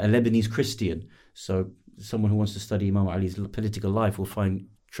Lebanese Christian. So someone who wants to study Imam Ali's political life will find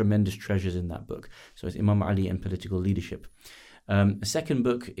tremendous treasures in that book. So it's Imam Ali and Political Leadership. A second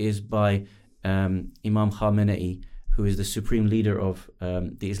book is by Imam Khamenei, who is the supreme leader of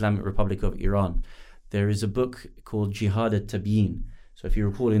the Islamic Republic of Iran. There is a book called Jihad at-Tabyin. So if you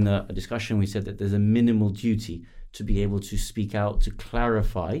recall in the discussion, we said that there's a minimal duty to be able to speak out, to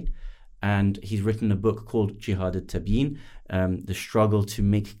clarify. And he's written a book called Jihad at-Tabyin, the struggle to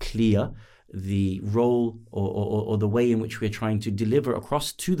make clear the role or the way in which we're trying to deliver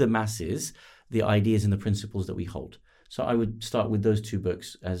across to the masses the ideas and the principles that we hold. So I would start with those two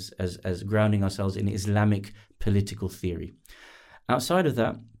books as grounding ourselves in Islamic political theory. Outside of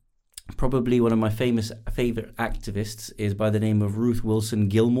that, probably one of my favorite activists is by the name of Ruth Wilson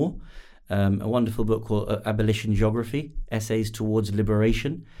Gilmore, a wonderful book called Abolition Geography, Essays Towards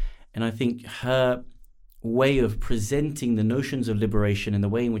Liberation. And I think her way of presenting the notions of liberation and the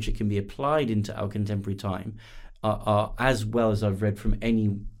way in which it can be applied into our contemporary time are as well as I've read from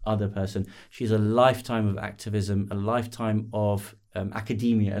any other person. She's a lifetime of activism, a lifetime of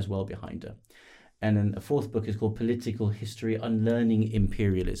academia as well behind her. And then a fourth book is called Political History, Unlearning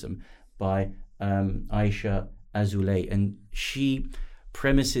Imperialism by Aisha Azoulay. And she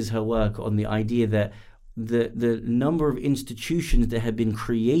premises her work on the idea that the number of institutions that have been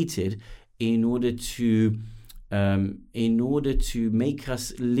created in order to make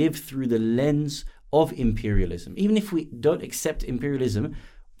us live through the lens of imperialism. Even if we don't accept imperialism,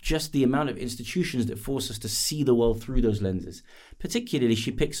 just the amount of institutions that force us to see the world through those lenses. Particularly,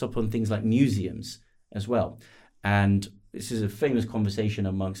 she picks up on things like museums as well. And this is a famous conversation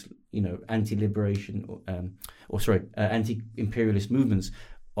amongst, anti-liberation anti-imperialist movements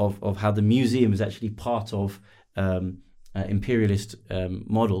of how the museum is actually part of imperialist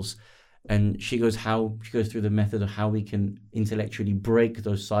models. And she goes through the method of how we can intellectually break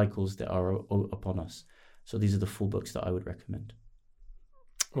those cycles that are upon us. So these are the full books that I would recommend.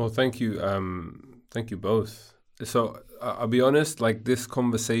 Well, thank you both. So I'll be honest, like this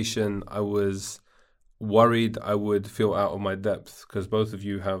conversation, I was worried I would feel out of my depth because both of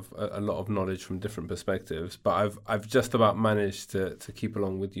you have a lot of knowledge from different perspectives. But I've just about managed to keep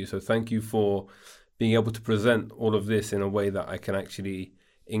along with you. So thank you for being able to present all of this in a way that I can actually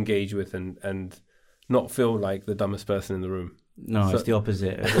engage with and not feel like the dumbest person in the room. No, it's the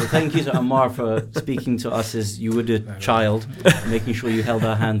opposite. Well, thank you to Ammar for speaking to us as you would a child, making sure you held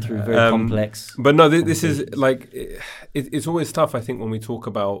our hand through very complex. But no, this is like it's always tough. I think when we talk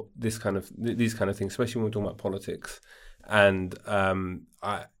about these kind of things, especially when we're talking about politics, and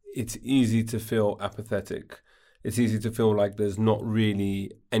it's easy to feel apathetic. It's easy to feel like there's not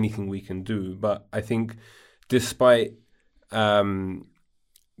really anything we can do. But I think, despite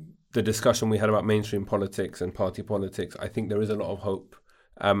the discussion we had about mainstream politics and party politics, I think there is a lot of hope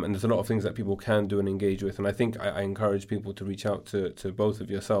And there's a lot of things that people can do and engage with. And I think I encourage people to reach out to both of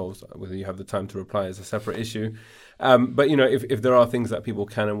yourselves, whether you have the time to reply is a separate issue. But, if there are things that people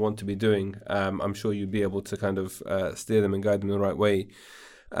can and want to be doing, I'm sure you'd be able to kind of steer them and guide them the right way.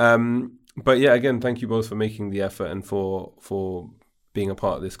 But yeah, again, thank you both for making the effort and for being a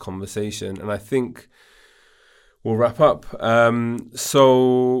part of this conversation. And I think we'll wrap up.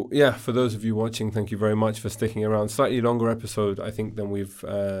 So yeah, for those of you watching, thank you very much for sticking around. Slightly longer episode, I think, than we've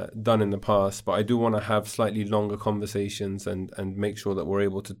done in the past, but I do want to have slightly longer conversations and make sure that we're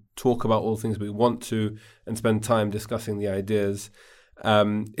able to talk about all things we want to and spend time discussing the ideas.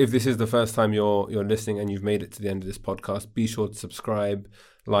 If this is the first time you're listening and you've made it to the end of this podcast, be sure to subscribe,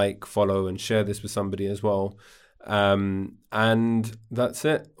 like, follow, and share this with somebody as well. And that's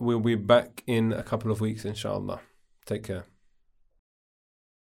it. We'll be back in a couple of weeks, inshallah. Take care.